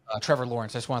game. Trevor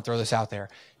Lawrence, I just want to throw this out there.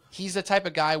 He's the type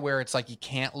of guy where it's like you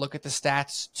can't look at the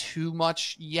stats too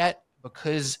much yet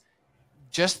because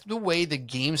just the way the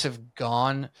games have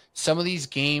gone, some of these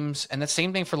games, and the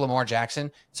same thing for Lamar Jackson,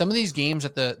 some of these games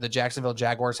that the Jacksonville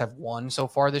Jaguars have won so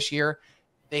far this year,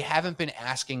 they haven't been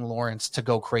asking Lawrence to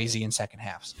go crazy in second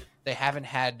halves. They haven't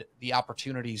had the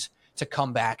opportunities to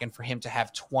come back and for him to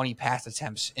have 20 pass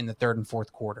attempts in the third and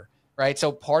fourth quarter. Right.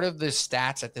 So part of the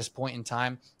stats at this point in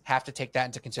time have to take that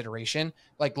into consideration.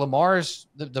 Like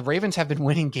the Ravens have been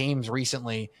winning games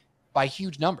recently by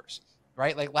huge numbers,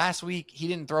 right? Like last week, he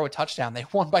didn't throw a touchdown. They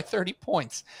won by 30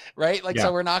 points, right?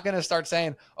 So we're not going to start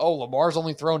saying, oh, Lamar's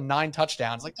only thrown 9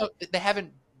 touchdowns. Like, no, they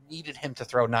haven't needed him to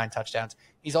throw 9 touchdowns.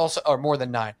 He's also, or more than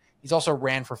 9. He's also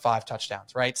ran for 5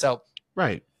 touchdowns, right? So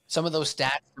right. Some of those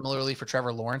stats, similarly for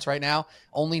Trevor Lawrence right now,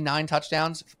 only 9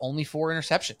 touchdowns, only 4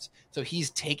 interceptions. So he's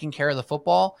taking care of the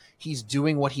football. He's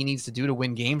doing what he needs to do to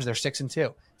win games. They're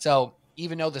 6-2. So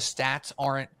even though the stats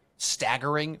aren't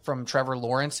staggering from Trevor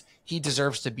Lawrence, he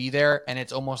deserves to be there. And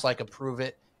it's almost like a prove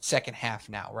it second half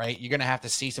now, right? You're going to have to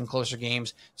see some closer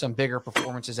games, some bigger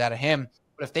performances out of him.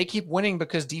 But if they keep winning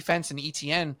because defense and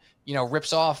ETN,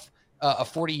 rips off a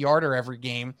 40-yarder every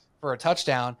game for a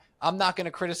touchdown, I'm not going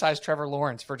to criticize Trevor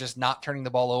Lawrence for just not turning the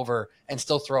ball over and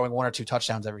still throwing 1 or 2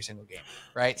 touchdowns every single game,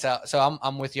 right? So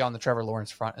I'm with you on the Trevor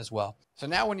Lawrence front as well. So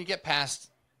now when you get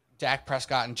past Dak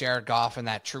Prescott and Jared Goff in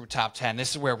that true top 10, this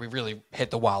is where we really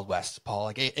hit the Wild West, Paul.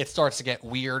 Like it starts to get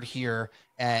weird here,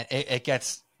 and it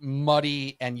gets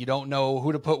muddy, and you don't know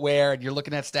who to put where, and you're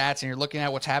looking at stats, and you're looking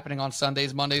at what's happening on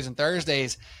Sundays, Mondays, and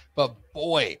Thursdays. But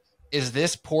boy, is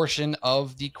this portion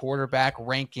of the quarterback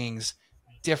rankings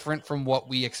different from what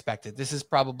we expected. This is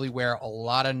probably where a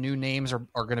lot of new names are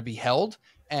going to be held,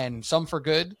 and some for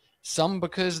good, some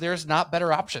because there's not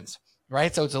better options,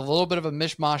 right? So it's a little bit of a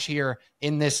mishmash here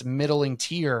in this middling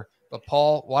tier. But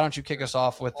Paul, why don't you kick us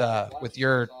off with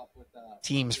your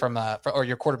teams or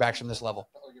your quarterbacks from this level?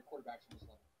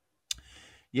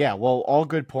 Yeah, well, all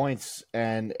good points.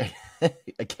 And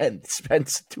again,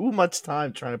 spent too much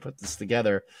time trying to put this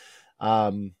together.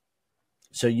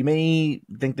 So you may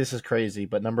think this is crazy,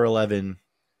 but number 11,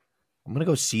 I'm going to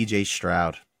go CJ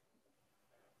Stroud.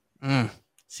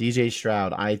 CJ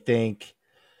Stroud. I think,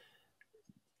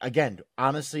 again,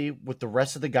 honestly, with the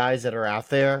rest of the guys that are out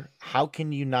there, how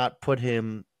can you not put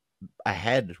him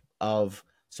ahead of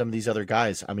some of these other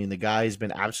guys? I mean, the guy has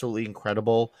been absolutely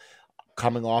incredible,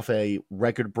 coming off a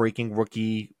record-breaking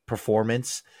rookie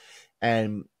performance.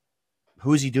 And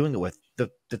who is he doing it with?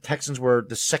 The Texans were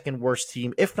the second worst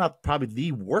team, if not probably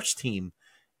the worst team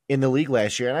in the league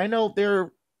last year. And I know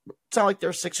it's not like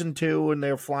they're 6-2 and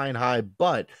they're flying high,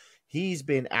 but he's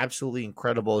been absolutely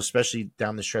incredible, especially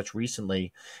down the stretch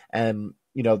recently. And,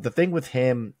 the thing with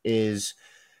him is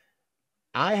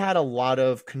I had a lot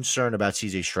of concern about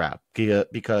CJ Stroud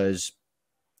because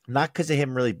not because of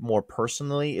him really more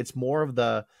personally, it's more of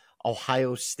the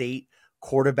Ohio State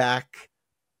quarterback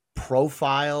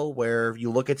profile, where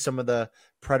you look at some of the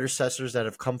predecessors that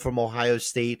have come from Ohio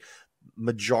State,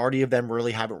 majority of them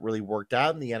haven't really worked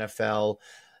out in the NFL,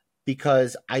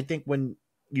 because I think when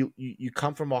you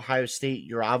come from Ohio State,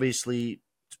 you're obviously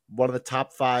one of the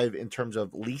top 5 in terms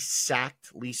of least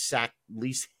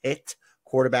hit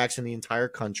quarterbacks in the entire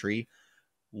country.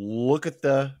 Look at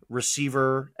the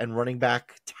receiver and running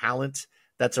back talent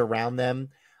that's around them.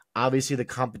 Obviously, the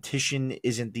competition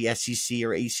isn't the SEC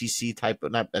or ACC type,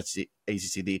 but not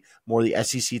ACC, more the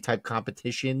SEC type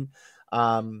competition,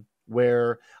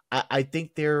 where I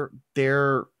think they're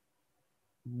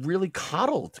really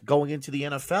coddled going into the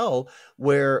NFL,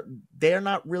 where they're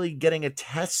not really getting a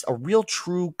real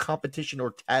true competition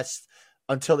or test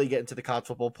until they get into the college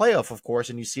football playoff, of course.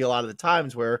 And you see a lot of the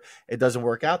times where it doesn't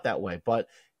work out that way. But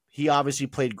he obviously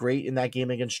played great in that game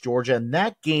against Georgia. And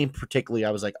that game particularly,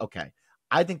 I was like, okay,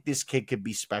 I think this kid could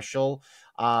be special,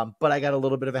 but I got a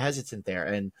little bit of a hesitant there.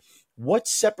 And what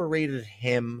separated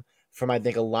him from, I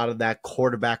think, a lot of that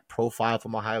quarterback profile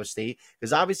from Ohio State,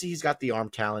 because obviously he's got the arm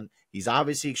talent. He's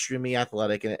obviously extremely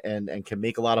athletic and can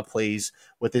make a lot of plays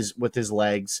with his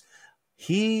legs.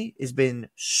 He has been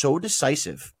so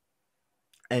decisive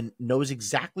and knows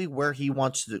exactly where he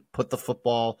wants to put the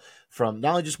football, from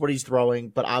not only just what he's throwing,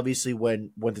 but obviously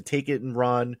when to take it and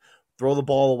run, throw the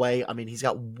ball away. I mean, he's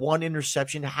got 1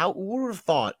 interception. Who would have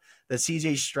thought that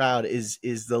CJ Stroud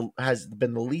has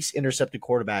been the least intercepted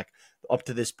quarterback up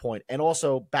to this point, and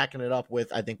also backing it up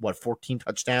with, I think, 14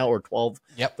 touchdowns or 12,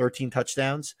 13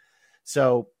 touchdowns.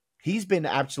 So he's been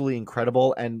absolutely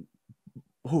incredible. And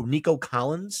Nico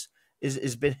Collins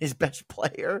is been his best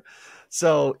player.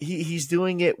 So he's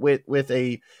doing it with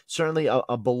certainly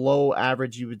a below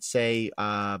average, you would say,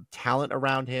 talent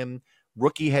around him,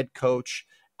 rookie head coach.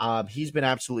 He's been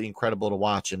absolutely incredible to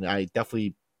watch, and I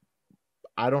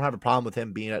don't have a problem with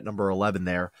him being at number 11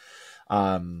 there.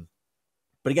 But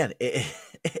again,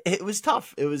 it was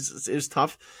tough. It was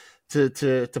tough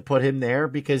to put him there,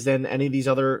 because then any of these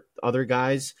other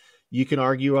guys you can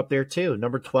argue up there too.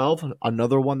 Number 12,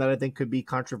 another one that I think could be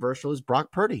controversial, is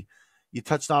Brock Purdy. You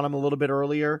touched on him a little bit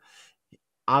earlier.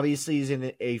 Obviously, he's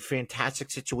in a fantastic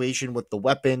situation with the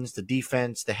weapons, the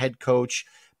defense, the head coach.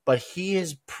 But he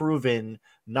has proven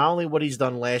not only what he's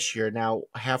done last year, now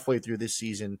halfway through this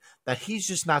season, that he's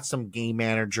just not some game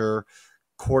manager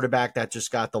quarterback that just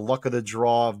got the luck of the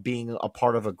draw of being a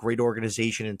part of a great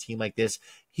organization and team like this.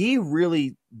 He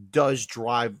really does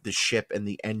drive the ship and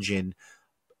the engine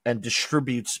and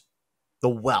distributes the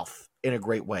wealth in a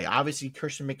great way. Obviously,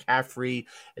 Christian McCaffrey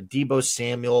and Deebo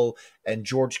Samuel and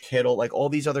George Kittle, like all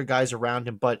these other guys around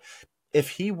him. But if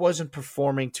he wasn't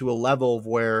performing to a level of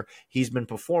where he's been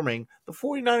performing, the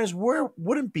 49ers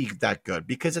wouldn't be that good.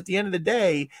 Because at the end of the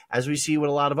day, as we see with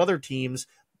a lot of other teams,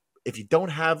 if you don't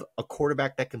have a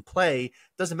quarterback that can play, it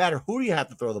doesn't matter who you have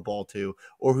to throw the ball to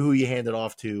or who you hand it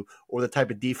off to or the type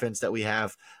of defense that we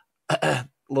have. A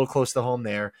little close to home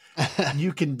there.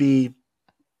 You can be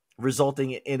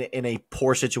resulting in a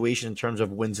poor situation in terms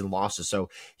of wins and losses. So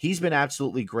he's been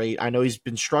absolutely great. I know he's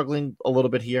been struggling a little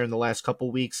bit here in the last couple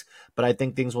of weeks, but I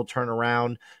think things will turn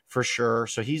around for sure.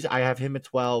 So I have him at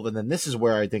 12. And then this is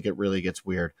where I think it really gets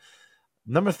weird.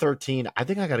 Number 13, I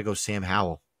think I got to go Sam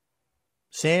Howell.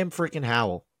 Sam freaking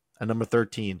Howell at number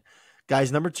 13.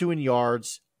 Guys, number 2 in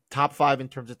yards, top 5 in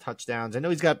terms of touchdowns. I know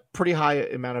he's got pretty high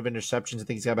amount of interceptions. I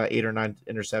think he's got about 8 or 9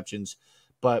 interceptions,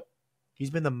 but he's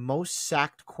been the most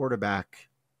sacked quarterback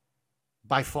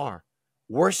by far.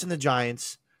 Worse than the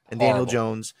Giants and Daniel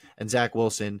Jones and Zach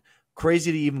Wilson.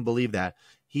 Crazy to even believe that.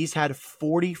 He's had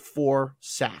 44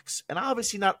 sacks. And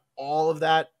obviously not all of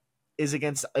that is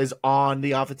on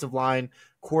the offensive line.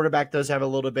 Quarterback does have a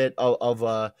little bit of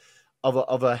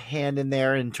a hand in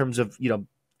there in terms of,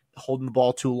 holding the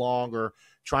ball too long or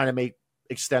trying to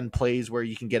extend plays where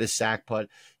you can get a sack. But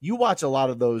you watch a lot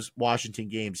of those Washington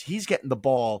games. He's getting the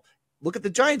ball. Look at the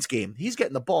Giants game. He's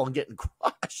getting the ball and getting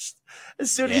crushed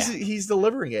as soon as he's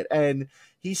delivering it. And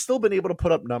he's still been able to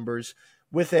put up numbers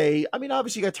with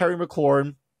obviously you got Terry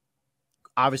McLaurin,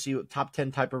 obviously a top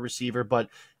 10 type of receiver, but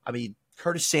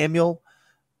Curtis Samuel,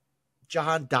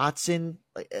 Jahan Dotson,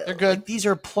 they're good. Like, these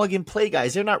are plug and play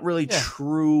guys. They're not really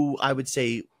true, I would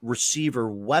say, receiver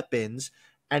weapons.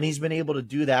 And he's been able to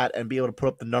do that and be able to put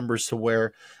up the numbers to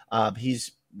where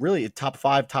he's really a top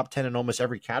 5, top 10 in almost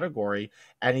every category.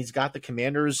 And he's got the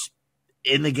Commanders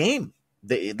in the game.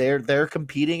 They're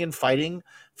competing and fighting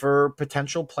for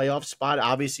potential playoff spot,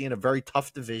 obviously in a very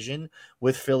tough division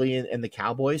with Philly and the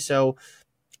Cowboys. So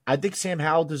I think Sam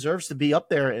Howell deserves to be up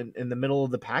there in the middle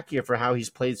of the pack here for how he's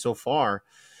played so far.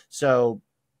 So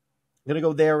I'm going to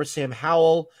go there with Sam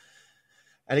Howell.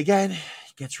 And again,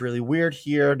 it gets really weird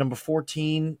here. Number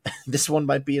 14, this one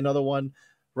might be another one.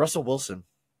 Russell Wilson.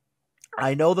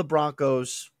 I know the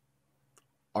Broncos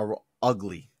are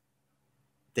ugly.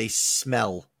 They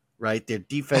smell, right? Their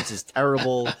defense is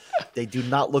terrible. They do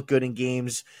not look good in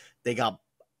games. They got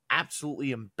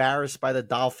absolutely embarrassed by the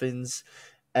Dolphins.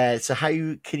 So how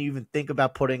can you even think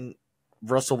about putting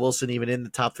Russell Wilson even in the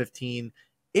top 15?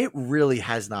 It really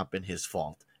has not been his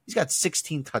fault. He's got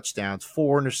 16 touchdowns,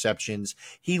 4 interceptions.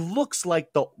 He looks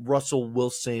like the Russell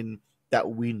Wilson that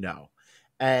we know.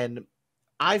 And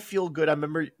I feel good. I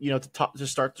remember, to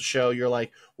start the show, you're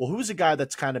like, well, who's a guy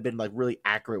that's kind of been like really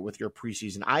accurate with your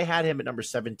preseason? I had him at number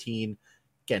 17.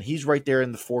 Again, he's right there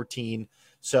in the 14.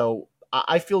 So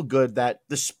I feel good that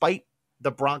despite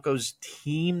the Broncos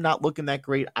team not looking that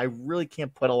great, I really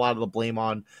can't put a lot of the blame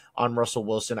on Russell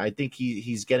Wilson. I think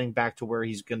he's getting back to where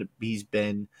he's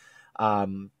been.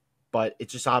 But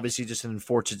it's just obviously just an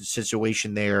unfortunate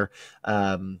situation there.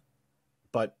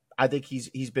 But I think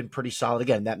he's been pretty solid.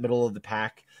 Again, that middle of the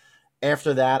pack.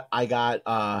 After that, I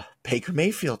got Baker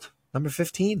Mayfield, number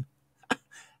 15.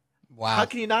 Wow. How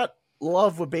can you not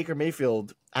love what Baker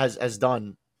Mayfield has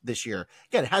done this year?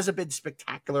 Again, it hasn't been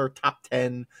spectacular, top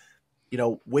 10,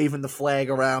 waving the flag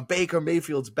around. Baker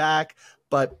Mayfield's back,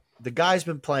 but the guy's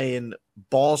been playing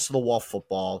balls to the wall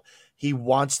football. He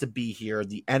wants to be here.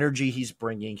 The energy he's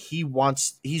bringing,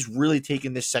 he's really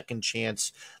taking this second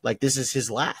chance. Like this is his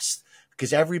last.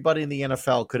 Because everybody in the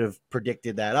NFL could have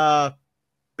predicted that,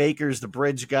 Baker's the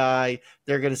bridge guy.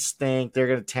 They're going to stink. They're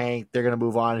going to tank. They're going to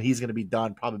move on. He's going to be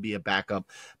done, probably be a backup.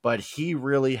 But he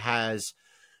really has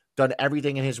done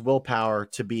everything in his willpower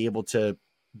to be able to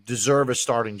deserve a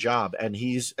starting job. And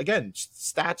he's, again,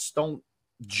 stats don't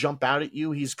jump out at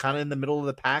you. He's kind of in the middle of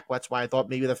the pack. That's why I thought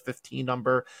maybe the 15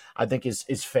 number I think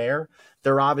is fair.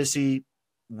 They're obviously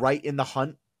right in the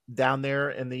hunt down there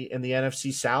in the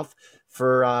NFC South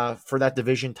for that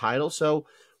division title. So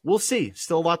we'll see.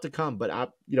 Still a lot to come,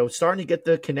 but starting to get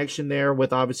the connection there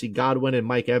with obviously Godwin and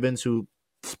Mike Evans, who,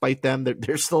 despite them,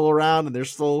 they're still around and they're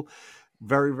still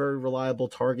very, very reliable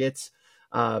targets.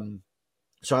 So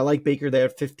I like Baker there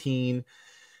at 15.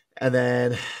 And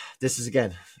then this is,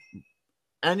 again,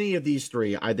 any of these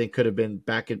three I think could have been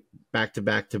back to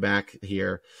back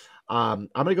here. I'm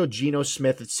going to go Geno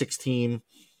Smith at 16.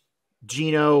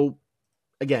 Geno,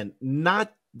 again,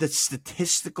 not the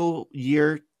statistical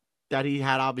year that he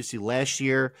had obviously last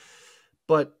year,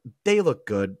 but they look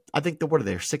good. I think what are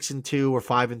they? 6-2 or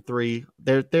 5-3.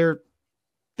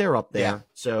 They're up there. Yeah.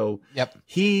 So Yep.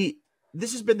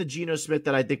 This has been the Geno Smith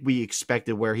that I think we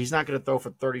expected, where he's not going to throw for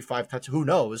 35 touchdowns. Who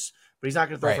knows? But he's not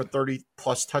going to throw for 30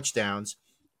 plus touchdowns.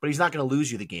 But he's not going to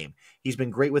lose you the game. He's been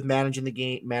great with managing the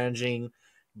game,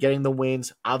 getting the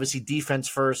wins. Obviously, defense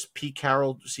first. Pete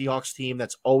Carroll, Seahawks team.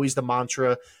 That's always the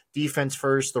mantra. Defense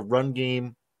first. The run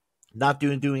game. Not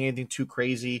doing anything too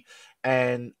crazy.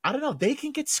 And I don't know, they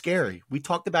can get scary. We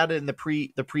talked about it in the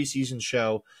preseason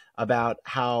show about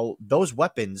how those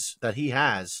weapons that he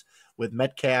has with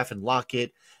Metcalf and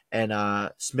Lockett and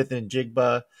Smith and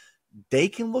Jigba, they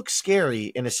can look scary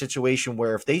in a situation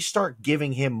where if they start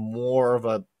giving him more of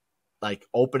a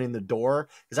opening the door,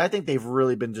 because I think they've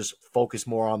really been just focused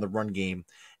more on the run game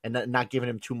and not giving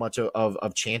him too much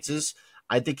of chances.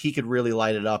 I think he could really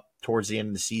light it up towards the end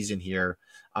of the season here,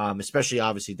 especially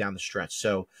obviously down the stretch.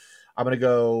 So I'm going to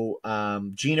go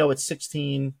Geno at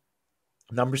 16,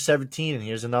 number 17, and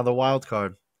here's another wild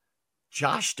card.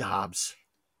 Josh Dobbs.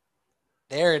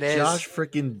 There it is. Josh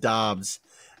freaking Dobbs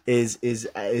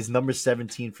is number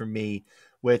 17 for me,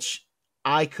 which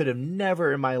I could have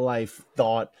never in my life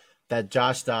thought that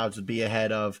Josh Dobbs would be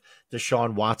ahead of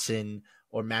Deshaun Watson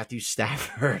or Matthew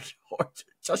Stafford or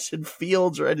Justin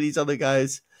Fields or any of these other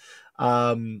guys.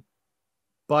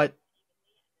 But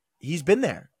he's been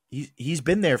there. He's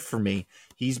been there for me.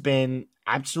 He's been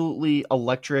absolutely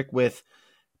electric with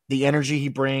the energy he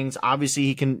brings. Obviously,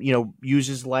 he can, use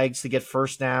his legs to get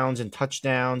first downs and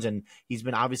touchdowns, and he's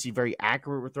been obviously very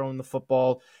accurate with throwing the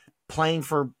football, playing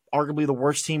for arguably the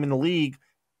worst team in the league,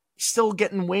 still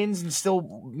getting wins and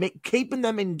still keeping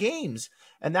them in games.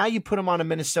 And now you put him on a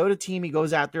Minnesota team. He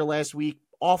goes out there last week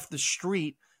off the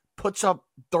street, puts up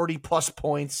 30-plus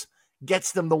points,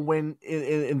 gets them the win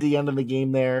in the end of the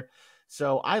game there.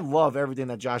 So I love everything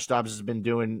that Josh Dobbs has been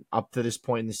doing up to this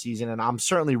point in the season, and I'm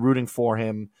certainly rooting for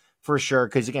him for sure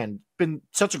because, again, been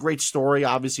such a great story,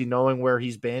 obviously, knowing where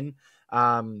he's been.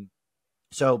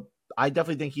 So I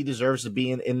definitely think he deserves to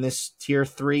be in this tier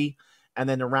 3. And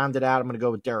then to round it out, I'm going to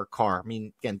go with Derek Carr. I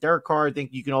mean, again, Derek Carr, I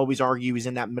think you can always argue he's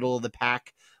in that middle of the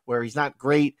pack where he's not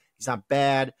great, he's not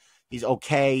bad, he's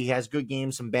okay. He has good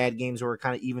games, some bad games where it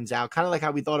kind of evens out, kind of like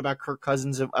how we thought about Kirk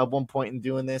Cousins at one point in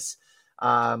doing this.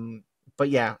 But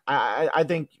yeah, I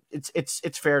think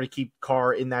it's fair to keep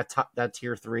Carr in that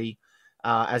tier 3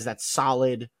 as that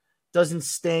solid, doesn't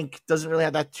stink, doesn't really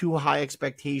have that too high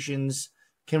expectations,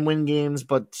 can win games,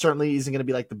 but certainly isn't going to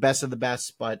be like the best of the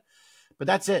best. But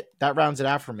that's it. That rounds it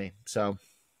out for me. So.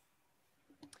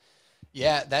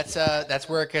 Yeah, that's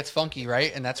where it gets funky,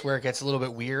 right? And that's where it gets a little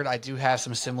bit weird. I do have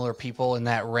some similar people in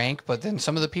that rank, but then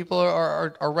some of the people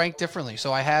are ranked differently.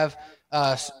 So I have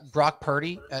Brock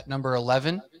Purdy at number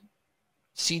 11,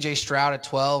 CJ Stroud at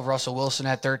 12, Russell Wilson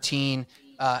at 13,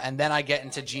 and then I get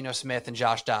into Geno Smith and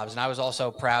Josh Dobbs. And I was also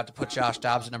proud to put Josh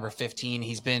Dobbs at number 15.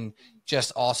 He's been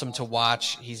just awesome to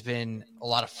watch. He's been a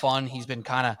lot of fun. He's been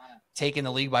kind of taking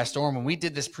the league by storm. When we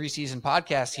did this preseason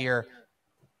podcast here,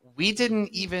 we didn't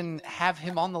even have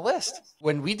him on the list.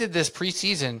 When we did this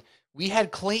preseason, we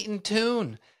had Clayton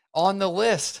Tune on the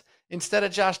list instead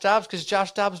of Josh Dobbs because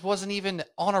Josh Dobbs wasn't even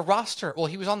on a roster. Well,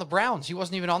 he was on the Browns. He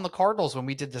wasn't even on the Cardinals when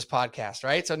we did this podcast,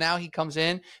 right? So now he comes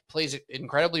in, plays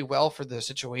incredibly well for the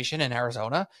situation in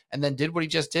Arizona, and then did what he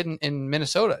just did in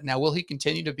Minnesota. Now, will he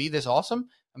continue to be this awesome?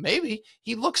 Maybe.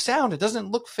 He looks sound. It doesn't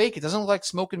look fake. It doesn't look like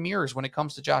smoke and mirrors when it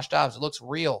comes to Josh Dobbs. It looks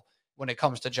real when it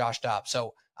comes to Josh Dobbs.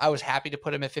 So I was happy to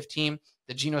put him at 15.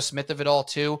 The Geno Smith of it all,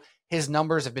 too. His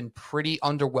numbers have been pretty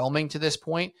underwhelming to this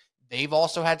point. They've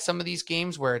also had some of these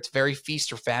games where it's very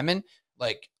feast or famine.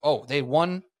 Like, they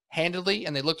won handedly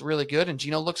and they looked really good and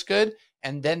Geno looks good.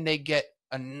 And then they get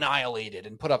annihilated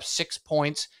and put up 6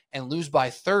 points and lose by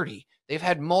 30. They've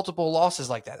had multiple losses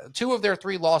like that. 2 of their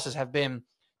 3 losses have been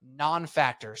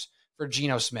non-factors for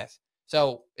Geno Smith.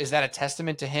 So is that a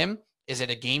testament to him? Is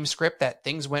it a game script that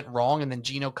things went wrong and then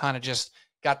Geno kind of just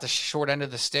got the short end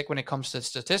of the stick when it comes to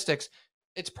statistics?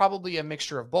 It's probably a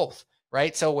mixture of both,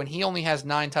 right? So when he only has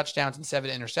 9 touchdowns and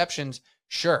 7 interceptions,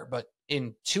 sure. But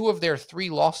in 2 of their 3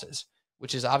 losses,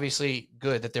 which is obviously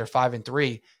good that they're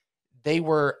 5-3, they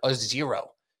were a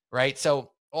 0, right?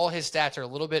 So all his stats are a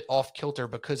little bit off kilter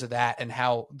because of that and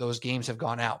how those games have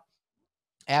gone out.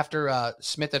 After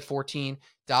Smith at 14,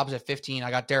 Dobbs at 15, I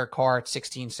got Derek Carr at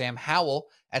 16, Sam Howell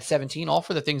at 17, all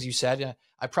for the things you said.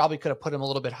 I probably could have put him a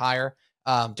little bit higher.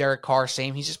 Derek Carr,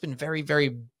 same. He's just been very,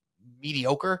 very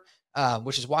mediocre,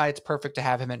 which is why it's perfect to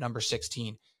have him at number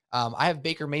 16. I have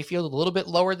Baker Mayfield a little bit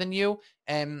lower than you,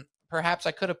 and perhaps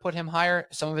I could have put him higher.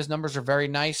 Some of his numbers are very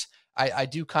nice. I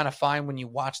do kind of find when you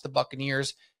watch the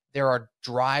Buccaneers, there are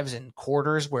drives and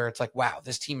quarters where it's like, wow,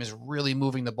 this team is really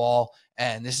moving the ball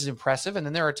and this is impressive. And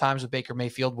then there are times with Baker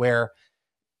Mayfield where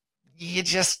you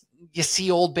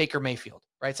see old Baker Mayfield,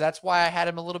 right? So that's why I had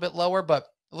him a little bit lower, but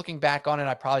looking back on it,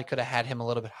 I probably could have had him a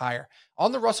little bit higher.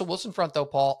 On the Russell Wilson front though,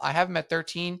 Paul, I have him at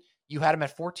 13. You had him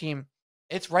at 14.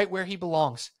 It's right where he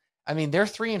belongs. I mean, they're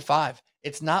 3-5.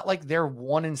 It's not like they're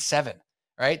 1-7,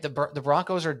 right? The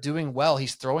Broncos are doing well.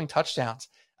 He's throwing touchdowns.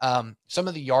 Some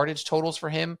of the yardage totals for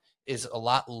him is a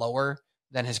lot lower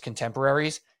than his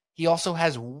contemporaries. He also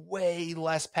has way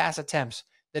less pass attempts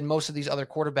than most of these other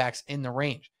quarterbacks in the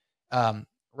range.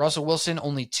 Russell Wilson,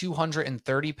 only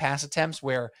 230 pass attempts,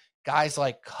 where guys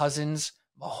like Cousins,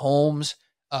 Mahomes,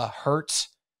 Hurts,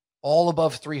 all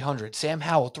above 300. Sam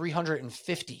Howell,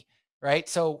 350, right?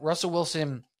 So Russell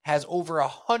Wilson has over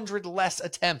 100 less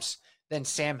attempts than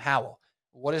Sam Howell.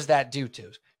 What does that do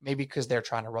to? Maybe because they're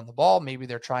trying to run the ball. Maybe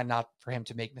they're trying not for him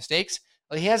to make mistakes.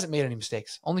 Well, he hasn't made any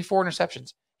mistakes. Only 4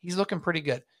 interceptions. He's looking pretty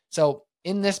good. So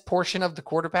in this portion of the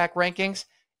quarterback rankings,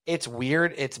 it's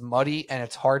weird, it's muddy, and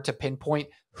it's hard to pinpoint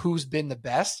who's been the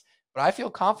best. But I feel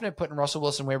confident putting Russell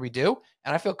Wilson where we do,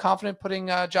 and I feel confident putting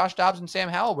Josh Dobbs and Sam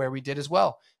Howell where we did as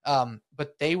well.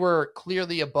 But they were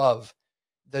clearly above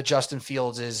the Justin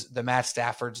Fieldses, the Matt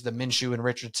Staffords, the Minshew and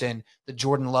Richardson, the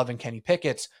Jordan Love and Kenny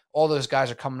Pickett's. All those guys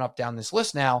are coming up down this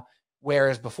list now,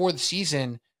 whereas before the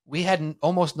season, we had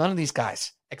almost none of these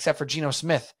guys except for Geno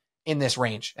Smith in this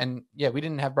range. And yeah, we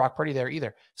didn't have Brock Purdy there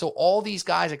either. So all these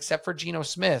guys except for Geno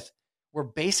Smith were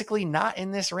basically not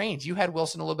in this range. You had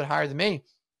Wilson a little bit higher than me,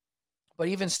 but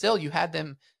even still, you had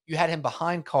him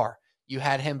behind Carr. You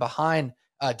had him behind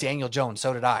Daniel Jones.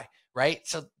 So did I, right?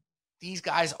 So these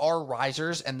guys are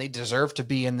risers and they deserve to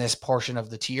be in this portion of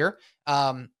the tier.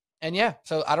 And yeah,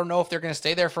 so I don't know if they're going to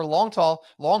stay there for long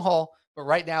haul, but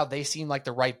right now they seem like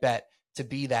the right bet to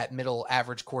be that middle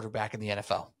average quarterback in the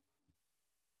NFL.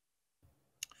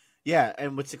 Yeah,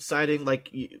 and what's exciting,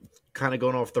 like kind of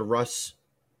going off the Russ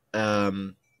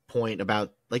point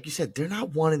about, like you said, they're not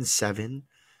 1-7.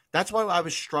 That's why I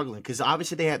was struggling, because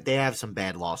obviously they have some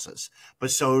bad losses,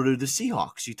 but so do the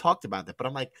Seahawks. You talked about that, but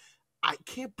I'm like, I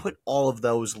can't put all of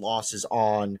those losses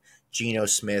on Geno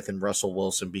Smith and Russell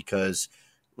Wilson because,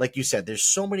 like you said, there's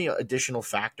so many additional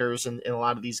factors in a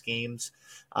lot of these games.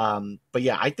 But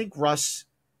yeah, I think Russ,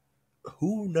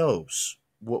 who knows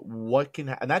what can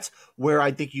happen. And that's where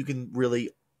I think you can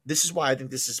really, this is why I think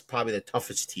this is probably the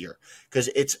toughest tier, because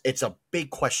it's a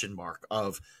big question mark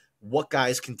of what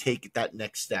guys can take that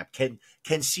next step. Can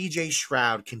CJ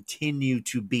Stroud continue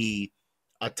to be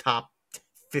a top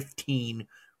 15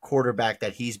 quarterback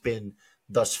that he's been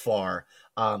thus far?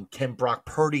 Can Brock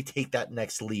Purdy take that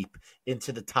next leap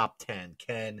into the top 10?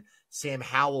 Can Sam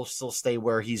Howell still stay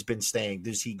where he's been staying?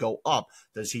 Does he go up?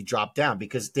 Does he drop down?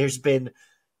 Because there's been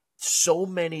so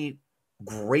many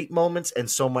great moments and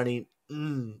so many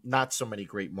not so many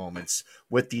great moments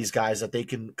with these guys that they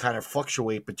can kind of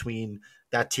fluctuate between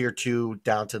that tier 2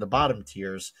 down to the bottom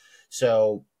tiers.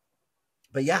 So,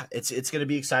 but yeah, it's going to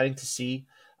be exciting to see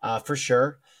for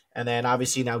sure. And then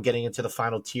obviously now getting into the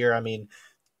final tier, I mean,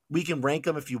 we can rank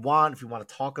them if you want to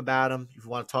talk about them, if you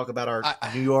want to talk about our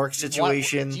New York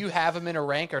situation. Do you have them in a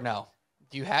rank or no?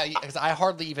 Do you have, because I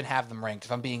hardly even have them ranked,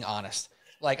 if I'm being honest.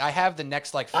 Like, I have the next,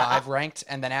 5 ranked,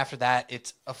 and then after that,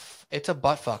 it's a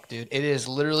butt fuck, dude. It is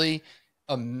literally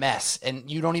a mess, and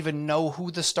you don't even know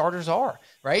who the starters are,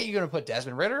 right? You're going to put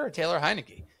Desmond Ridder or Taylor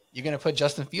Heineke. You're going to put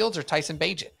Justin Fields or Tyson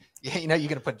Bagent. You're going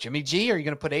to put Jimmy G, or you're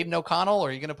going to put Aiden O'Connell,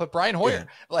 or you're going to put Brian Hoyer. Yeah.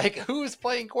 Like, who's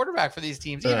playing quarterback for these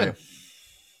teams even?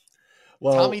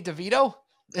 Well, Tommy DeVito?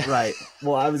 Right.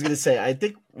 Well, I was going to say, I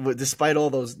think despite all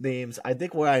those names, I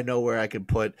think where I could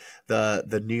put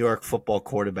the New York football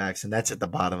quarterbacks, and that's at the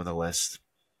bottom of the list.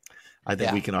 I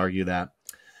think we can argue that.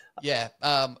 Yeah.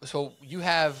 So you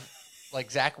have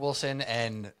Zach Wilson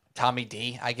and Tommy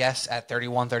D, I guess, at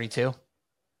 31, 32.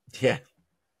 Yeah.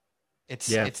 It's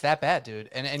that bad, dude.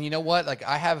 And you know what?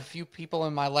 I have a few people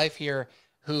in my life here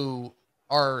who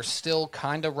are still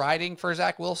kind of riding for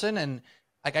Zach Wilson. And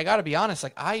I got to be honest,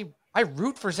 I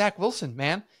root for Zach Wilson,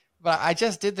 man. But I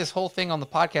just did this whole thing on the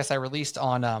podcast I released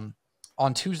on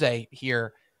Tuesday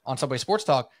here on Subway Sports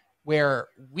Talk, where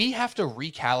we have to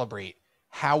recalibrate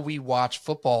how we watch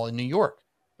football in New York,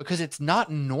 because it's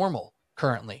not normal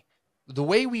currently. The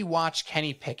way we watch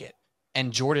Kenny Pickett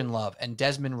and Jordan Love and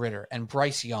Desmond Ridder and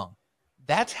Bryce Young,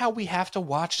 that's how we have to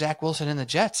watch Zach Wilson and the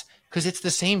Jets, because it's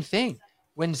the same thing.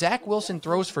 When Zach Wilson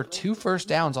throws for 2 first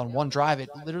downs on one drive, it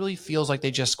literally feels like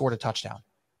they just scored a touchdown,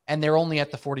 and they're only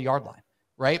at the 40-yard line,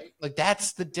 right?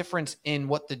 That's the difference in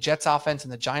what the Jets offense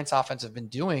and the Giants offense have been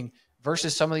doing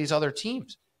versus some of these other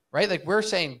teams. right? Like we're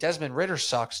saying Desmond Ridder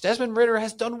sucks. Desmond Ridder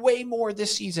has done way more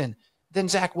this season than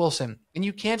Zach Wilson. And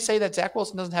you can't say that Zach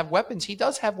Wilson doesn't have weapons. He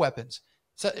does have weapons.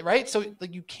 So, right? So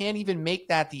like you can't even make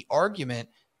that the argument.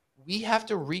 We have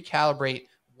to recalibrate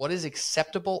what is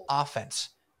acceptable offense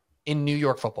in New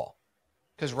York football.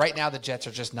 Because right now the Jets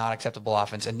are just not acceptable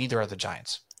offense, and neither are the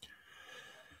Giants.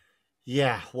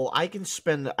 Yeah, well, I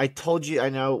told you, I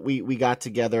know we got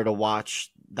together to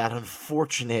watch that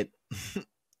unfortunate,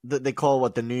 they call it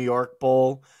what, the New York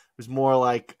Bowl. It was more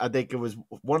like, I think it was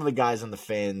one of the guys on the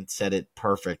fan said it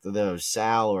perfect. Either it was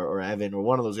Sal or Evan or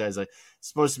one of those guys, like, it's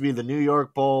supposed to be the New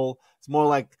York Bowl. It's more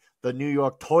like the New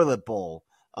York toilet bowl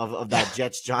of that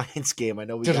Jets-Giants game. I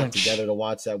know we got together to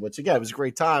watch that, which, again, it was a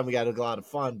great time. We had a lot of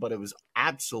fun, but it was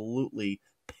absolutely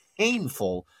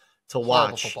painful to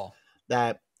watch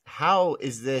that. How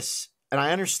is this? And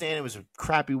I understand it was a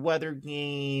crappy weather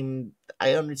game.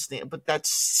 I understand, but that's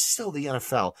still the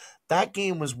NFL. That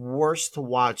game was worse to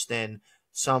watch than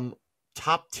some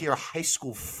top-tier high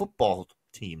school football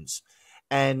teams.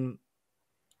 And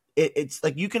it's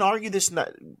like you can argue this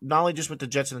not only just with the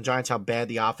Jets and the Giants, how bad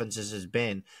the offenses has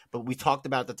been, but we talked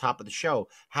about at the top of the show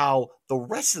how the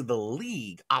rest of the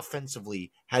league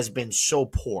offensively has been so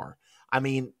poor. I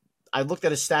mean, I looked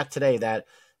at a stat today that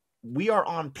we are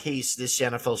on pace this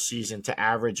NFL season to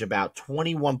average about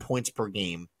 21 points per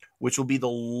game, which will be the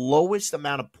lowest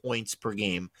amount of points per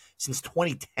game since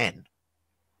 2010.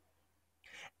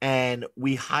 And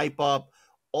we hype up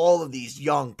all of these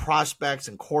young prospects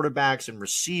and quarterbacks and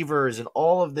receivers and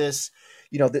all of this.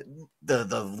 You know,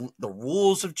 the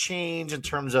rules have changed in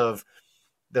terms of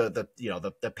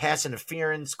the pass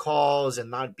interference calls and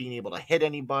not being able to hit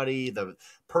anybody, the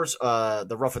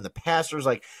roughing the passers.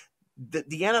 Like the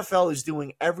NFL is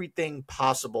doing everything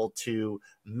possible to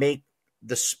make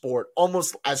the sport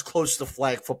almost as close to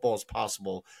flag football as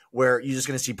possible, where you're just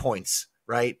going to see points,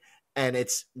 right? And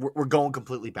we're going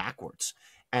completely backwards.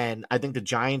 And I think the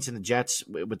Giants and the Jets,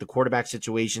 with the quarterback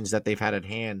situations that they've had at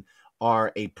hand,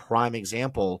 are a prime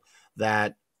example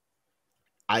that,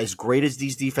 as great as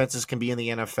these defenses can be in the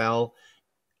NFL,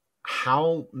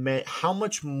 how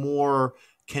much more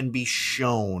can be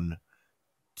shown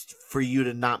for you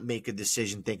to not make a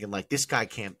decision thinking like this guy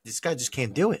just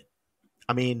can't do it.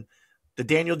 I mean, the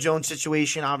Daniel Jones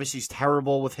situation obviously is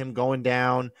terrible with him going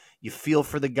down. You feel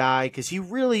for the guy because he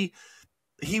really,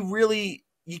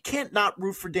 you can't not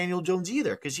root for Daniel Jones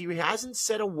either because he hasn't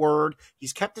said a word.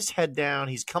 He's kept his head down.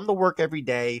 He's come to work every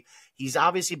day. He's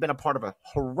obviously been a part of a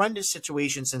horrendous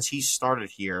situation since he started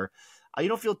here. You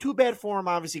don't feel too bad for him,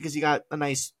 obviously, because he got a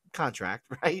nice contract,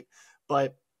 right?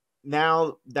 But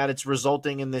now that it's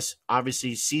resulting in this,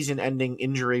 obviously, season-ending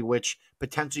injury, which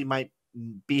potentially might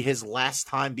be his last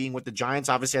time being with the Giants.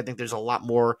 Obviously, I think there's a lot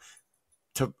more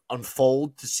to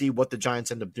unfold to see what the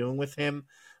Giants end up doing with him.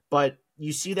 But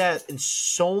you see that in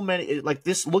so many, like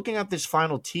this, looking at this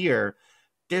final tier,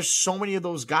 there's so many of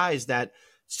those guys that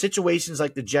situations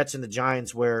like the Jets and the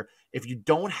Giants, where if you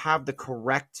don't have the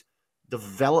correct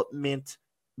development,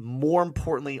 more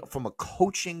importantly, from a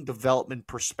coaching development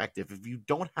perspective, if you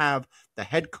don't have the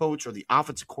head coach or the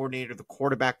offensive coordinator, the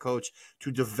quarterback coach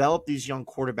to develop these young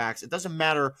quarterbacks, it doesn't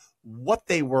matter what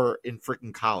they were in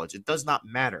freaking college. It does not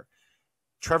matter.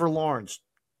 Trevor Lawrence,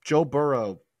 Joe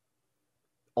Burrow,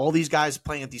 all these guys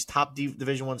playing at these top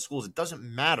Division I schools, it doesn't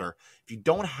matter. If you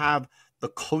don't have the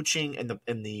coaching and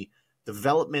the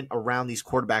development around these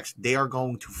quarterbacks, they are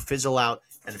going to fizzle out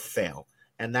and fail.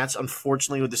 And that's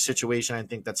unfortunately with the situation I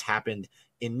think that's happened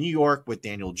in New York with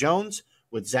Daniel Jones,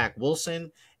 with Zach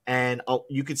Wilson, and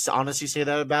you could honestly say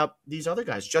that about these other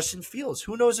guys. Justin Fields.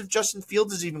 Who knows if Justin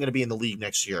Fields is even going to be in the league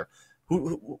next year?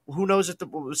 Who knows if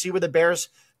we'll see where the Bears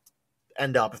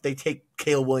end up if they take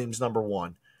Caleb Williams number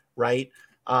one, right?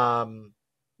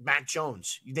 Mac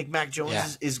Jones. You think Mac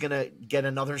Jones is going to get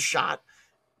another shot?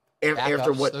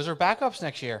 After what? Those are backups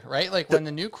next year, right? Like when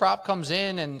the new crop comes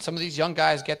in and some of these young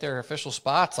guys get their official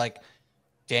spots, like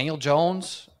Daniel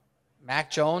Jones, Mac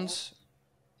Jones,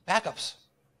 backups.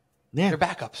 Yeah. They're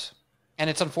backups. And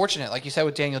it's unfortunate, like you said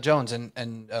with Daniel Jones,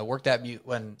 and work that mute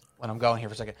when I'm going here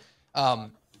for a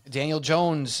second. Daniel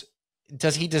Jones,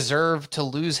 does he deserve to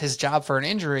lose his job for an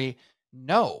injury?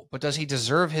 No. But does he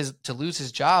deserve to lose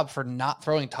his job for not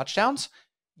throwing touchdowns?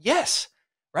 Yes.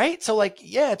 Right? So,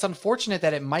 it's unfortunate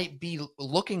that it might be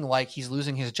looking like he's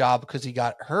losing his job because he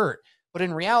got hurt. But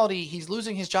in reality, he's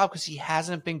losing his job because he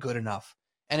hasn't been good enough.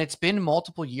 And it's been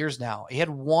multiple years now. He had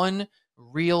one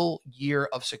real year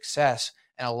of success.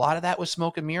 And a lot of that was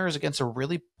smoke and mirrors against a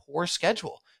really poor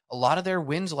schedule. A lot of their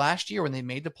wins last year when they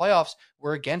made the playoffs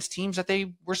were against teams that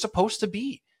they were supposed to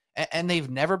beat. And they've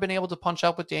never been able to punch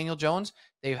up with Daniel Jones.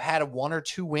 They've had 1 or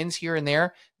 2 wins here and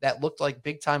there that looked like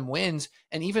big time wins.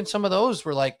 And even some of those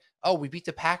were like, oh, we beat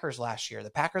the Packers last year. The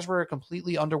Packers were a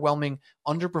completely underwhelming,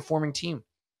 underperforming team,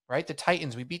 right? The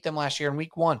Titans, we beat them last year in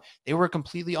week 1. They were a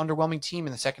completely underwhelming team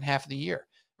in the second half of the year,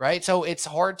 right? So it's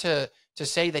hard to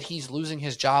say that he's losing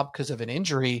his job because of an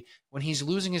injury when he's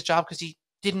losing his job because he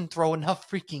didn't throw enough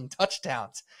freaking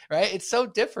touchdowns, right? It's so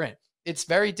different. It's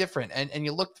very different. And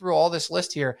you look through all this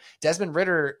list here, Desmond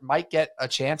Ridder might get a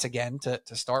chance again to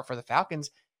start for the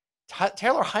Falcons.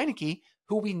 Taylor Heineke,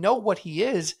 who we know what he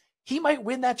is, he might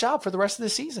win that job for the rest of the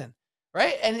season,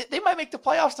 right? And they might make the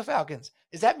playoffs, the Falcons.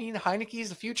 Does that mean Heineke is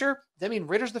the future? Does that mean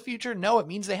Ritter's the future? No, it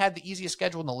means they had the easiest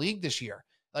schedule in the league this year.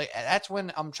 Like, that's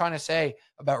when I'm trying to say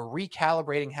about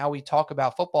recalibrating how we talk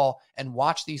about football and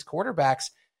watch these quarterbacks.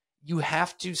 You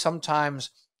have to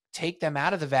sometimes take them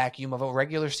out of the vacuum of a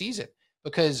regular season,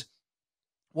 because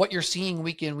what you're seeing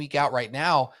week in, week out right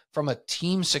now from a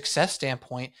team success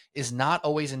standpoint is not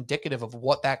always indicative of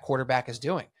what that quarterback is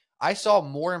doing. I saw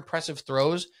more impressive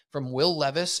throws from Will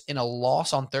Levis in a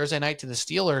loss on Thursday night to the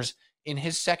Steelers in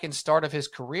his second start of his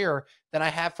career than I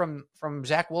have from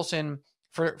Zach Wilson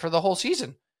for the whole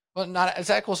season. Well, not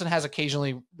Zach Wilson has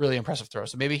occasionally really impressive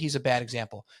throws, so maybe he's a bad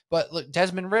example. But look,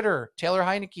 Desmond Ridder, Taylor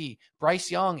Heineke, Bryce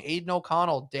Young, Aiden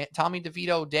O'Connell, Tommy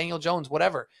DeVito, Daniel Jones,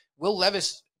 whatever. Will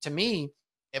Levis, to me,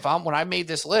 when I made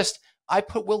this list, I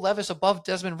put Will Levis above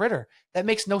Desmond Ridder. That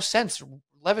makes no sense.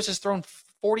 Levis has thrown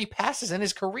 40 passes in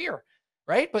his career,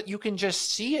 right? But you can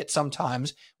just see it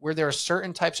sometimes where there are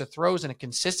certain types of throws and a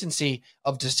consistency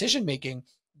of decision making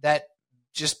that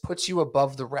just puts you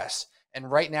above the rest. And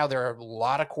right now, there are a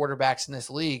lot of quarterbacks in this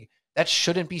league that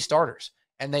shouldn't be starters.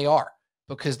 And they are,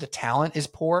 because the talent is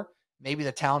poor. Maybe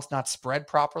the talent's not spread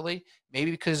properly.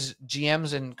 Maybe because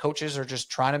GMs and coaches are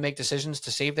just trying to make decisions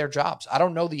to save their jobs. I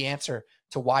don't know the answer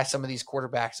to why some of these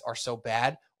quarterbacks are so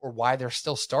bad or why they're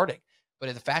still starting.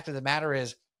 But the fact of the matter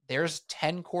is, there's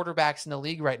 10 quarterbacks in the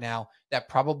league right now that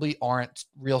probably aren't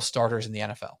real starters in the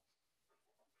NFL.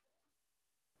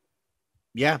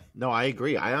 Yeah, no, I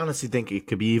agree. I honestly think it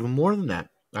could be even more than that.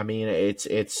 I mean,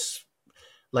 it's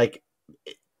like,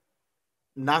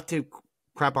 not to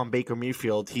crap on Baker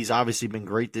Mayfield. He's obviously been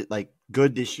great,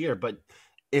 good this year. But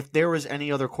if there was any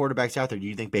other quarterbacks out there, do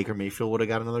you think Baker Mayfield would have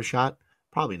got another shot?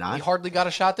 Probably not. He hardly got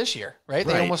a shot this year, right?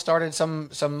 They almost started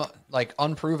some like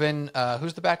unproven.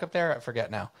 Who's the backup there? I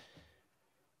forget now.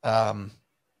 No,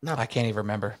 I can't even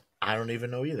remember. I don't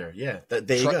even know either. Yeah,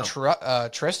 there you go.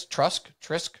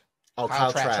 Trisk. Oh,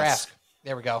 Kyle Trask.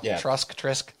 There we go. Yeah. Trisk.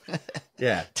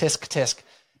 Yeah. Tisk.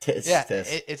 Yeah,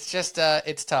 tisk. It's just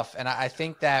it's tough, and I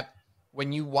think that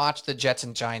when you watch the Jets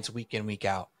and Giants week in, week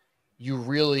out, you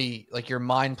really, your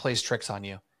mind plays tricks on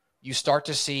you. You start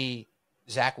to see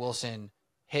Zach Wilson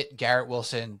hit Garrett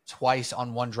Wilson twice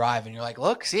on one drive, and you're like,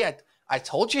 look, see, I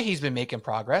told you he's been making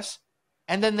progress,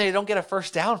 and then they don't get a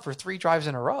first down for 3 drives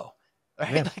in a row.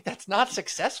 Right? Yeah. That's not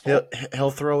successful.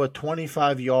 He'll throw a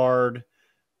 25-yard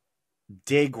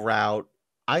dig route.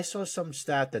 I saw some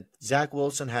stat that Zach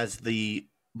Wilson has the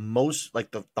most,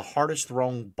 the hardest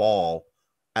thrown ball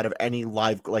out of any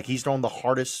live, he's thrown the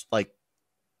hardest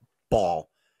ball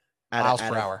miles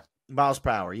per hour. Miles per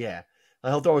hour, yeah.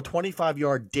 He'll throw a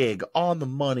 25-yard dig on the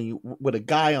money with a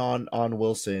guy on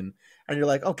Wilson, and you're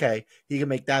like, okay, he can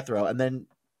make that throw, and then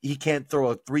he can't throw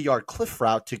a 3-yard cliff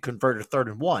route to convert a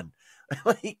 3rd and 1.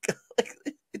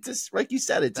 It's just like you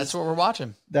said. That's what we're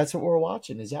watching. That's what we're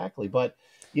watching, exactly. But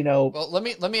well,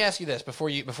 let me ask you this before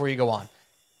you go on.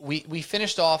 We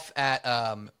finished off at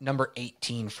number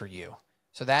 18 for you,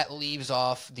 so that leaves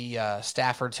off the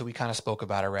Staffords, who we kind of spoke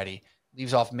about already.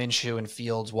 Leaves off Minshew and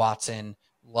Fields, Watson,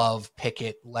 Love,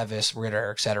 Pickett, Levis,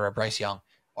 Ridder, etc. Bryce Young.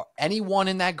 Anyone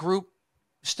in that group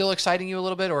still exciting you a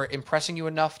little bit or impressing you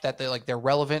enough that they're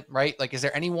relevant, right? Is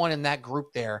there anyone in that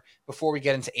group there before we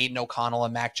get into Aiden O'Connell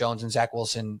and Mac Jones and Zach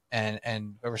Wilson and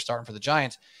whoever's starting for the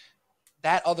Giants?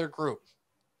 That other group,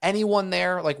 anyone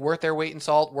there worth their weight in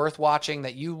salt, worth watching,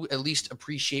 that you at least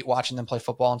appreciate watching them play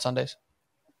football on Sundays?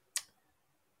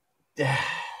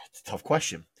 It's a tough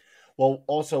question. Well,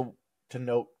 also to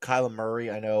note, Kyler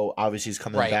Murray, I know obviously he's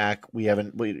coming back. We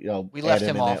left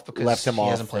him off because he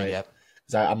hasn't played yet.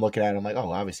 I'm looking at it, I'm like,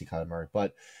 oh, obviously Kyler Murray.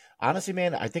 But honestly,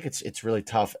 man, I think it's really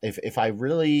tough. If I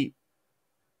really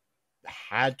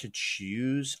had to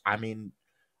choose, I mean,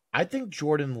 I think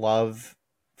Jordan Love,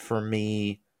 for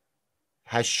me,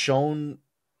 has shown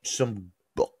some,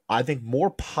 I think,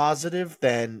 more positive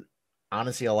than,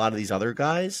 honestly, a lot of these other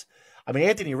guys. I mean,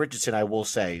 Anthony Richardson, I will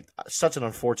say, such an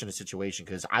unfortunate situation,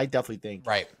 because I definitely think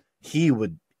he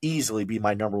would easily be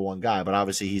my number 1 guy, but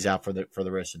obviously he's out for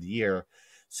the rest of the year.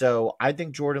 So I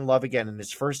think Jordan Love, again, in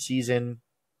his first season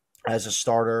as a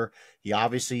starter, he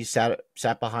obviously sat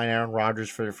behind Aaron Rodgers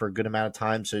for a good amount of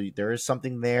time. So there is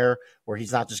something there where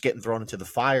he's not just getting thrown into the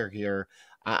fire here.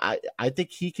 I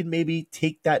think he can maybe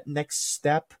take that next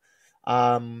step.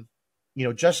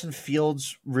 Justin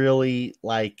Fields really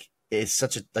is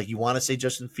such a, you want to say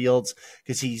Justin Fields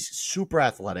because he's super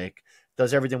athletic,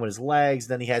 does everything with his legs.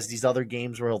 Then he has these other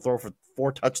games where he'll throw for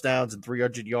 4 touchdowns and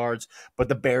 300 yards, but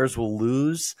the Bears will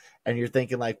lose. And you're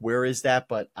thinking where is that?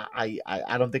 But I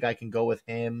don't think I can go with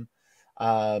him.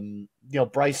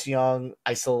 Bryce Young,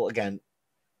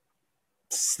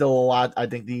 still a lot. I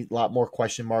think a lot more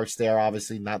question marks there.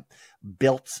 Obviously not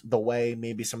built the way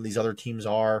maybe some of these other teams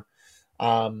are.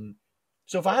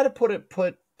 So if I had to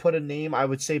put a name, I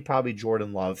would say probably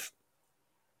Jordan Love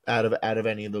out of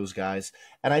any of those guys.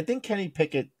 And I think Kenny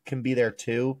Pickett can be there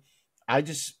too. I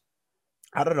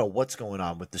don't know what's going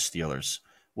on with the Steelers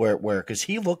where because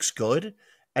he looks good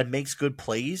and makes good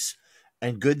plays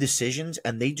and good decisions,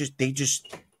 and they just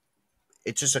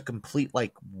it's just a complete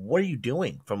what are you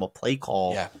doing from a play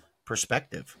call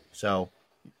perspective? So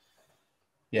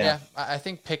yeah, I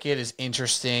think Pickett is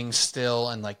interesting still,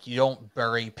 and you don't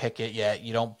bury Pickett yet,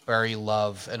 you don't bury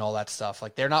Love and all that stuff.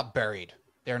 They're not buried.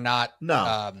 They're not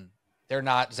they're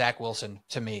not Zach Wilson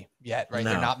to me yet, right?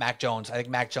 No. They're not Mac Jones. I think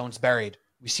Mac Jones buried.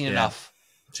 We've seen enough.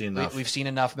 We've seen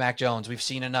enough Mac Jones. We've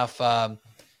seen enough. I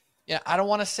don't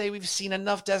want to say we've seen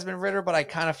enough Desmond Ridder, but I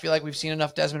kind of feel like we've seen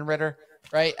enough Desmond Ridder,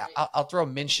 right? I'll throw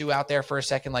Minshew out there for a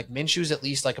second. Minshew's at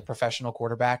least a professional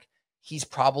quarterback. He's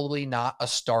probably not a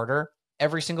starter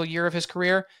every single year of his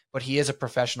career, but he is a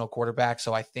professional quarterback.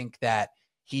 So I think that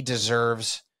he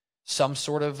deserves some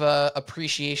sort of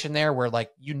appreciation there where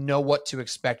what to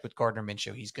expect with Gardner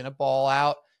Minshew. He's going to ball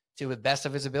out to the best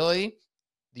of his ability.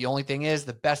 The only thing is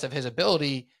the best of his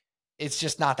ability, it's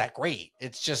just not that great.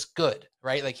 It's just good,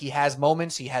 right? He has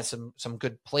moments, he has some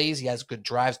good plays, he has good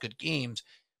drives, good games,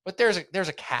 but there's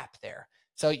a cap there.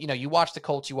 So, you watch the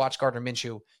Colts, you watch Gardner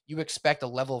Minshew, you expect a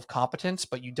level of competence,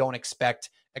 but you don't expect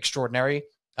extraordinary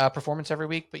performance every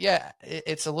week. But yeah,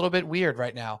 it's a little bit weird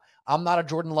right now. I'm not a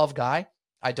Jordan Love guy.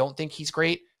 I don't think he's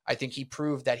great. I think he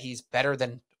proved that he's better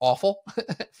than awful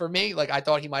for me. I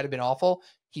thought he might have been awful.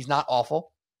 He's not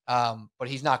awful. But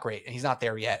he's not great, and he's not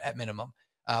there yet at minimum.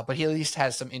 But he at least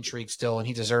has some intrigue still, and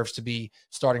he deserves to be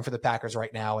starting for the Packers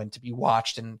right now and to be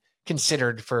watched and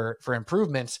considered for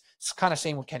improvements. It's kind of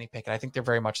same with Kenny Pickett. I think they're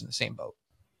very much in the same boat.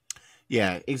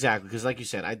 Yeah, exactly. Because like you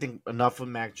said, I think enough of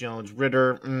Mac Jones,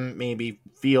 Ridder, maybe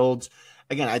Fields.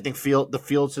 Again, I think the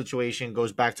Field situation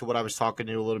goes back to what I was talking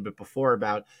to you a little bit before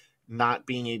about not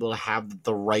being able to have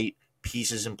the right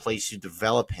pieces in place to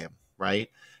develop him, right?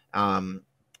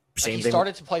 He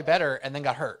started to play better and then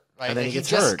got hurt. Right? And then he gets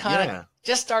hurt.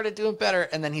 Just started doing better,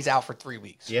 and then he's out for 3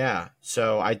 weeks. Yeah.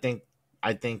 So I think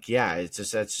it's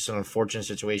just an unfortunate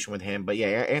situation with him. But yeah,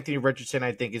 Anthony Richardson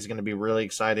I think is going to be really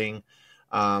exciting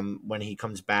when he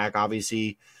comes back.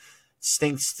 Obviously,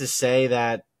 stinks to say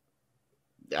that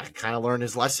I kind of learned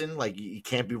his lesson. You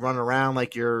can't be running around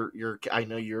I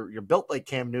know you're built like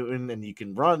Cam Newton and you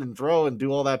can run and throw and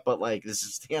do all that, but this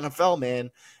is the NFL,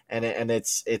 man. And it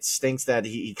stinks that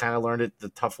he kind of learned it the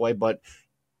tough way, but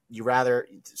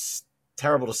it's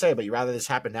terrible to say, but you rather this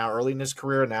happen now early in his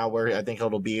career now where I think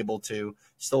he'll be able to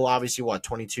still obviously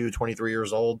 22, 23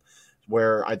 years old,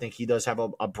 where I think he does have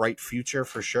a bright future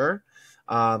for sure.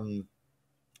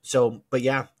 But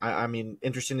yeah, I mean,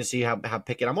 interesting to see how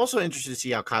Pickett. I'm also interested to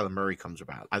see how Kyler Murray comes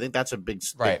about. I think that's a big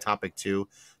topic too,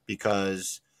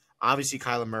 because obviously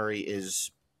Kyler Murray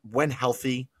is, when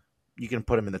healthy, you can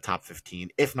put him in the top 15,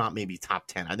 if not maybe top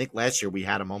 10. I think last year we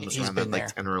had him almost around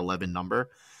that 10 or 11 number.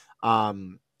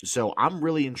 So I'm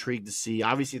really intrigued to see.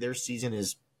 Obviously, their season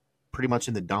is pretty much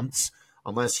in the dumps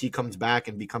unless he comes back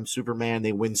and becomes Superman.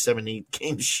 They win 7-8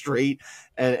 games straight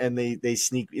and they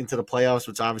sneak into the playoffs,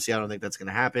 which obviously I don't think that's going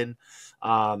to happen.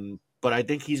 But I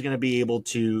think he's going to be able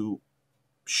to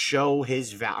show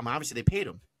his value. I mean, obviously, they paid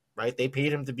him, right? They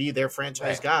paid him to be their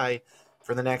franchise guy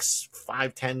for the next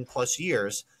 5, 10 plus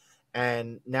years.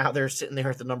 And now they're sitting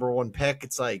there at the number 1 pick.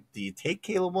 It's do you take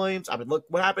Caleb Williams? I mean, look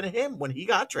what happened to him when he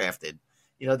got drafted.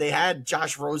 They had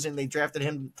Josh Rosen. They drafted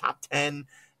him top 10.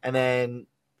 And then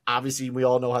obviously we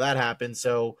all know how that happened.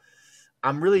 So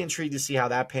I'm really intrigued to see how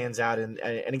that pans out. And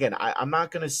again, I'm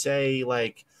not going to say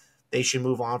they should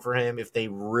move on for him if they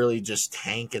really just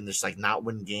tank and just not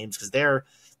win games, because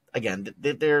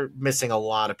they're missing a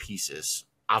lot of pieces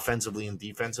offensively and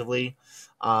defensively.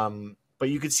 But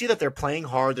you can see that they're playing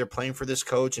hard. They're playing for this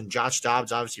coach, and Josh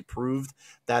Dobbs obviously proved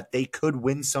that they could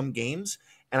win some games.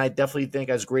 And I definitely think,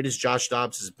 as great as Josh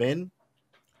Dobbs has been,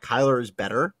 Kyler is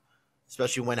better,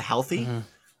 especially when healthy. Mm-hmm.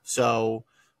 So,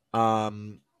 so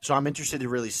I'm interested to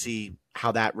really see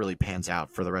how that really pans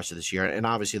out for the rest of this year, and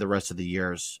obviously the rest of the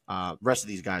years, rest of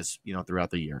these guys,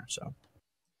 throughout the year. So,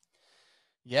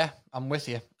 Yeah, I'm with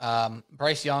you.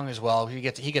 Bryce Young as well. He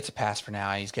gets a pass for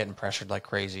now. He's getting pressured like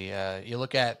crazy. You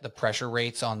look at the pressure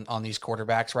rates on these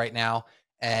quarterbacks right now,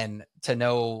 and to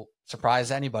no surprise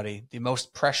to anybody, the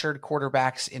most pressured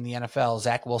quarterbacks in the NFL: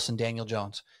 Zach Wilson, Daniel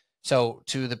Jones. So,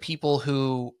 to the people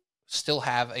who still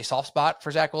have a soft spot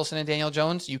for Zach Wilson and Daniel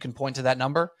Jones, you can point to that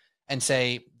number and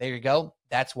say, "There you go.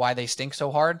 That's why they stink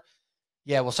so hard."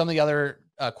 Yeah, well, some of the other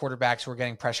quarterbacks who are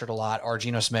getting pressured a lot are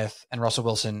Geno Smith and Russell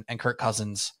Wilson and Kirk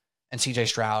Cousins and CJ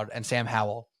Stroud and Sam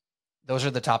Howell. Those are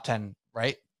the top 10,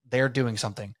 right? They're doing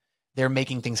something. They're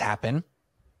making things happen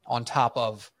on top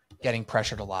of getting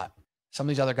pressured a lot. Some of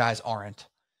these other guys aren't.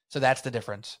 So that's the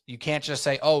difference. You can't just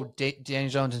say, oh, Daniel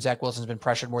Jones and Zach Wilson's been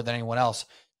pressured more than anyone else.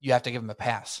 You have to give them a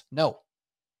pass. No.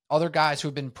 Other guys who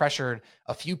have been pressured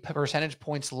a few percentage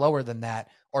points lower than that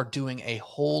are doing a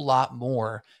whole lot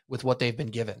more with what they've been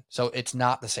given. So it's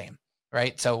not the same,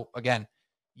 right? So again,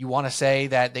 you want to say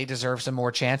that they deserve some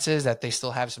more chances, that they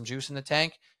still have some juice in the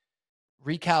tank.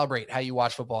 Recalibrate how you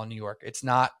watch football in New York. It's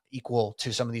not equal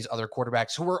to some of these other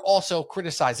quarterbacks who we're also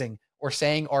criticizing or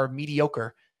saying are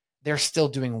mediocre. They're still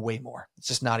doing way more. It's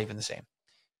just not even the same.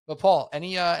 But Paul,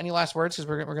 any last words? Because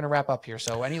we're going to wrap up here.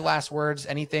 So any last words,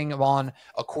 anything on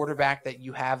a quarterback that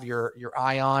you have your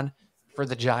eye on for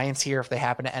the Giants here if they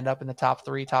happen to end up in the top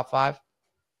 3, top 5?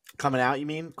 Coming out, you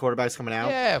mean? Quarterbacks coming out?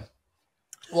 Yeah.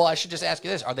 Well, I should just ask you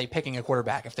this. Are they picking a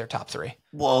quarterback if they're top 3?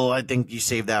 Well, I think you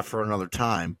save that for another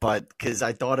time. But because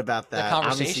I thought about that. The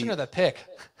conversation or the pick?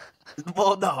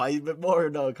 Well,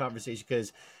 no conversation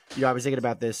because, I was thinking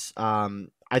about this.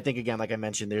 I think, again, like I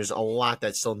mentioned, there's a lot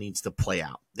that still needs to play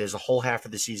out. There's a whole half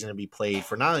of the season to be played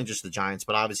for not only just the Giants,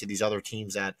 but obviously these other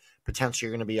teams that potentially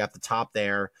are going to be at the top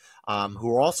there,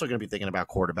 who are also going to be thinking about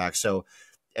quarterbacks. So,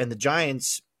 and the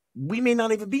Giants, we may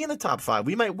not even be in the top 5.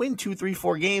 We might win 2, 3,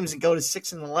 4 games and go to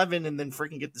 6-11 and then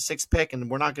freaking get the 6th pick,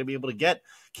 and we're not going to be able to get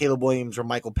Caleb Williams or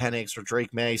Michael Penix or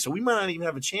Drake May. So we might not even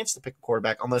have a chance to pick a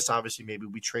quarterback unless obviously maybe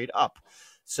we trade up.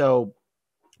 So,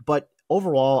 but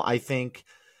overall, I think,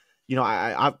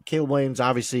 Caleb Williams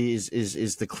obviously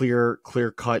is the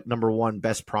clear cut number 1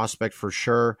 best prospect for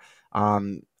sure.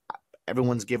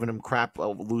 Everyone's giving him crap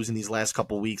losing these last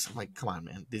couple of weeks. I'm like, come on,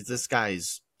 man, this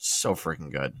guy's so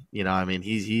freaking good.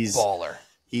 He's baller.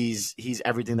 He's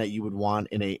everything that you would want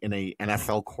in a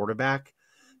NFL quarterback.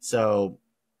 So,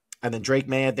 and then Drake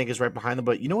May I think is right behind him.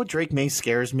 But you know what, Drake May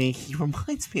scares me. He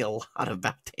reminds me a lot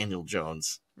about Daniel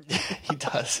Jones. He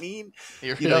does. I mean,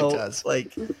 he really does.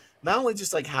 Like, not only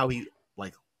just like how he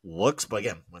looks, but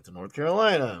again, went to North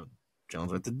Carolina.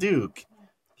 Jones went to Duke.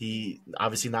 He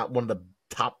obviously not one of the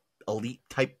top elite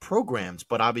type programs,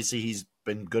 but obviously he's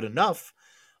been good enough.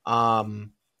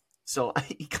 So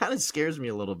he kind of scares me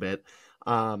a little bit.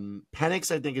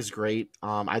 Penix I think is great.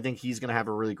 I think he's going to have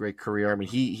a really great career. I mean,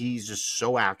 he's just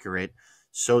so accurate,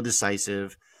 so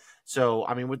decisive. So,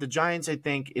 I mean, with the Giants, I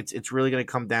think it's really going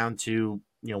to come down to,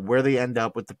 where they end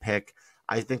up with the pick.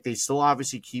 I think they still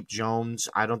obviously keep Jones.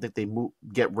 I don't think they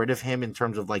get rid of him in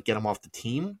terms of get him off the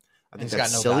team. I think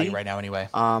that's got no silly value right now anyway.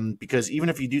 Because even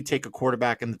if you do take a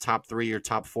quarterback in the top 3 or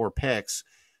top 4 picks,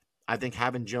 I think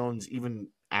having Jones even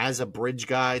as a bridge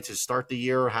guy to start the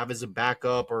year, have as a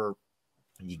backup, or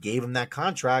you gave him that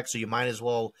contract, so you might as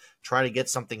well try to get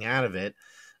something out of it.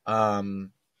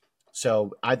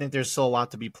 So I think there's still a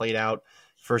lot to be played out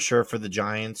for sure for the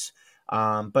Giants.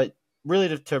 But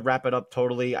really to wrap it up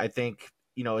totally, I think,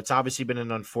 it's obviously been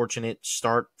an unfortunate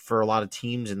start for a lot of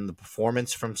teams and the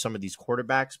performance from some of these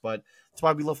quarterbacks, but that's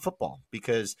why we love football,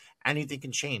 because anything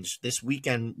can change. This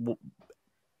weekend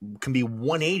can be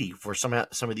 180 for some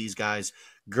of these guys,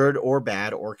 good or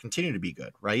bad, or continue to be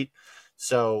good, right?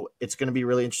 So it's going to be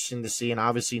really interesting to see. And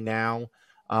obviously now,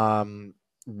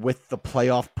 with the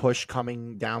playoff push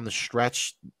coming down the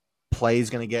stretch, play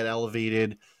is going to get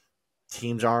elevated.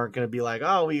 Teams aren't going to be like,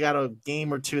 oh, we got a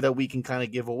game or two that we can kind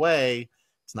of give away.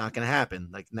 It's not going to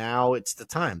happen. Now it's the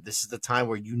time. This is the time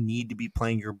where you need to be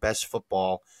playing your best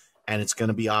football, and it's going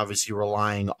to be obviously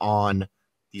relying on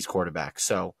these quarterbacks.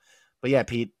 So, but yeah,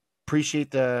 Pete,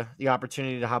 appreciate the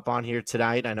opportunity to hop on here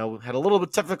tonight. I know we had a little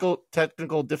bit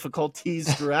technical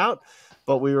difficulties throughout,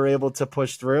 but we were able to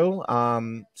push through.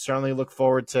 Certainly look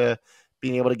forward to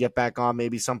being able to get back on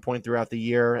maybe some point throughout the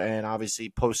year, and obviously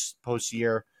post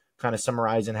year, kind of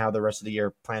summarizing how the rest of the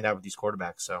year planned out with these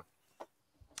quarterbacks. So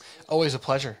always a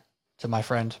pleasure to my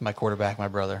friend, my quarterback, my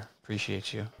brother.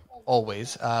 Appreciate you.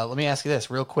 Always. Let me ask you this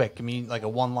real quick. I mean, a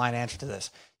one-line answer to this.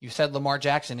 You said Lamar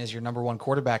Jackson is your number 1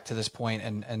 quarterback to this point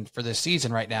and for this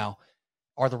season right now.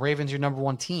 are the Ravens your number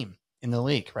one team in the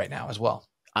league right now as well?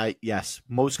 Yes,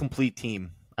 most complete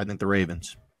team. I think the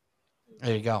Ravens.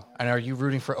 There you go. And are you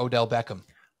rooting for Odell Beckham?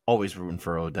 Always rooting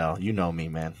for Odell. You know me,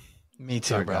 man. Me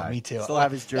too, bro. Me too. Still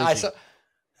have his jersey.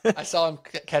 I saw him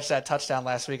catch that touchdown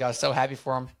last week. I was so happy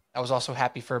for him. I was also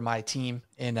happy for my team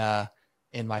in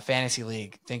my fantasy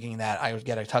league, thinking that I would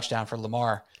get a touchdown for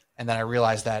Lamar. And then I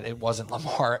realized that it wasn't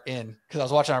Lamar because I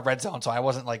was watching on Red Zone, so I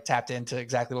wasn't like tapped into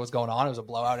exactly what was going on. It was a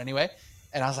blowout anyway.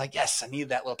 And I was like, yes, I needed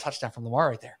that little touchdown from Lamar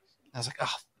right there. And I was like,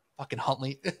 oh, fucking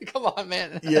Huntley. Come on,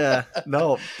 man. Yeah,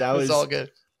 no, that was all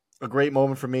good. A great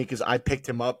moment for me because I picked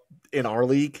him up in our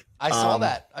league. I saw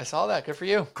that. Good for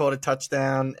you. Caught a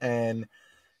touchdown and,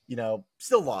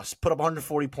 still lost. Put up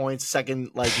 140 points,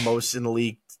 second like most in the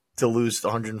league to lose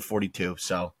 142.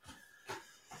 So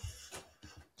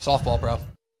softball, bro.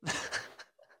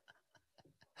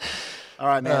 All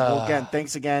right, man. Well, again,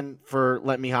 thanks again for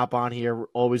letting me hop on here.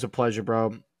 Always a pleasure,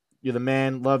 bro. You're the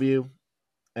man. Love you.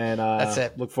 And that's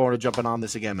it. Look forward to jumping on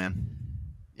this again, man.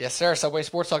 Yes, sir. Subway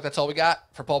Sports Talk. That's all we got.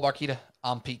 For Paul Barchitta,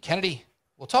 I'm Pete Kennedy.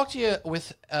 We'll talk to you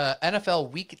with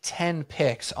NFL Week 10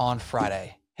 picks on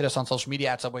Friday. Hit us on social media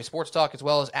at Subway Sports Talk, as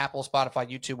well as Apple, Spotify,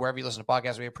 YouTube, wherever you listen to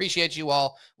podcasts. We appreciate you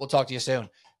all. We'll talk to you soon.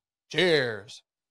 Cheers.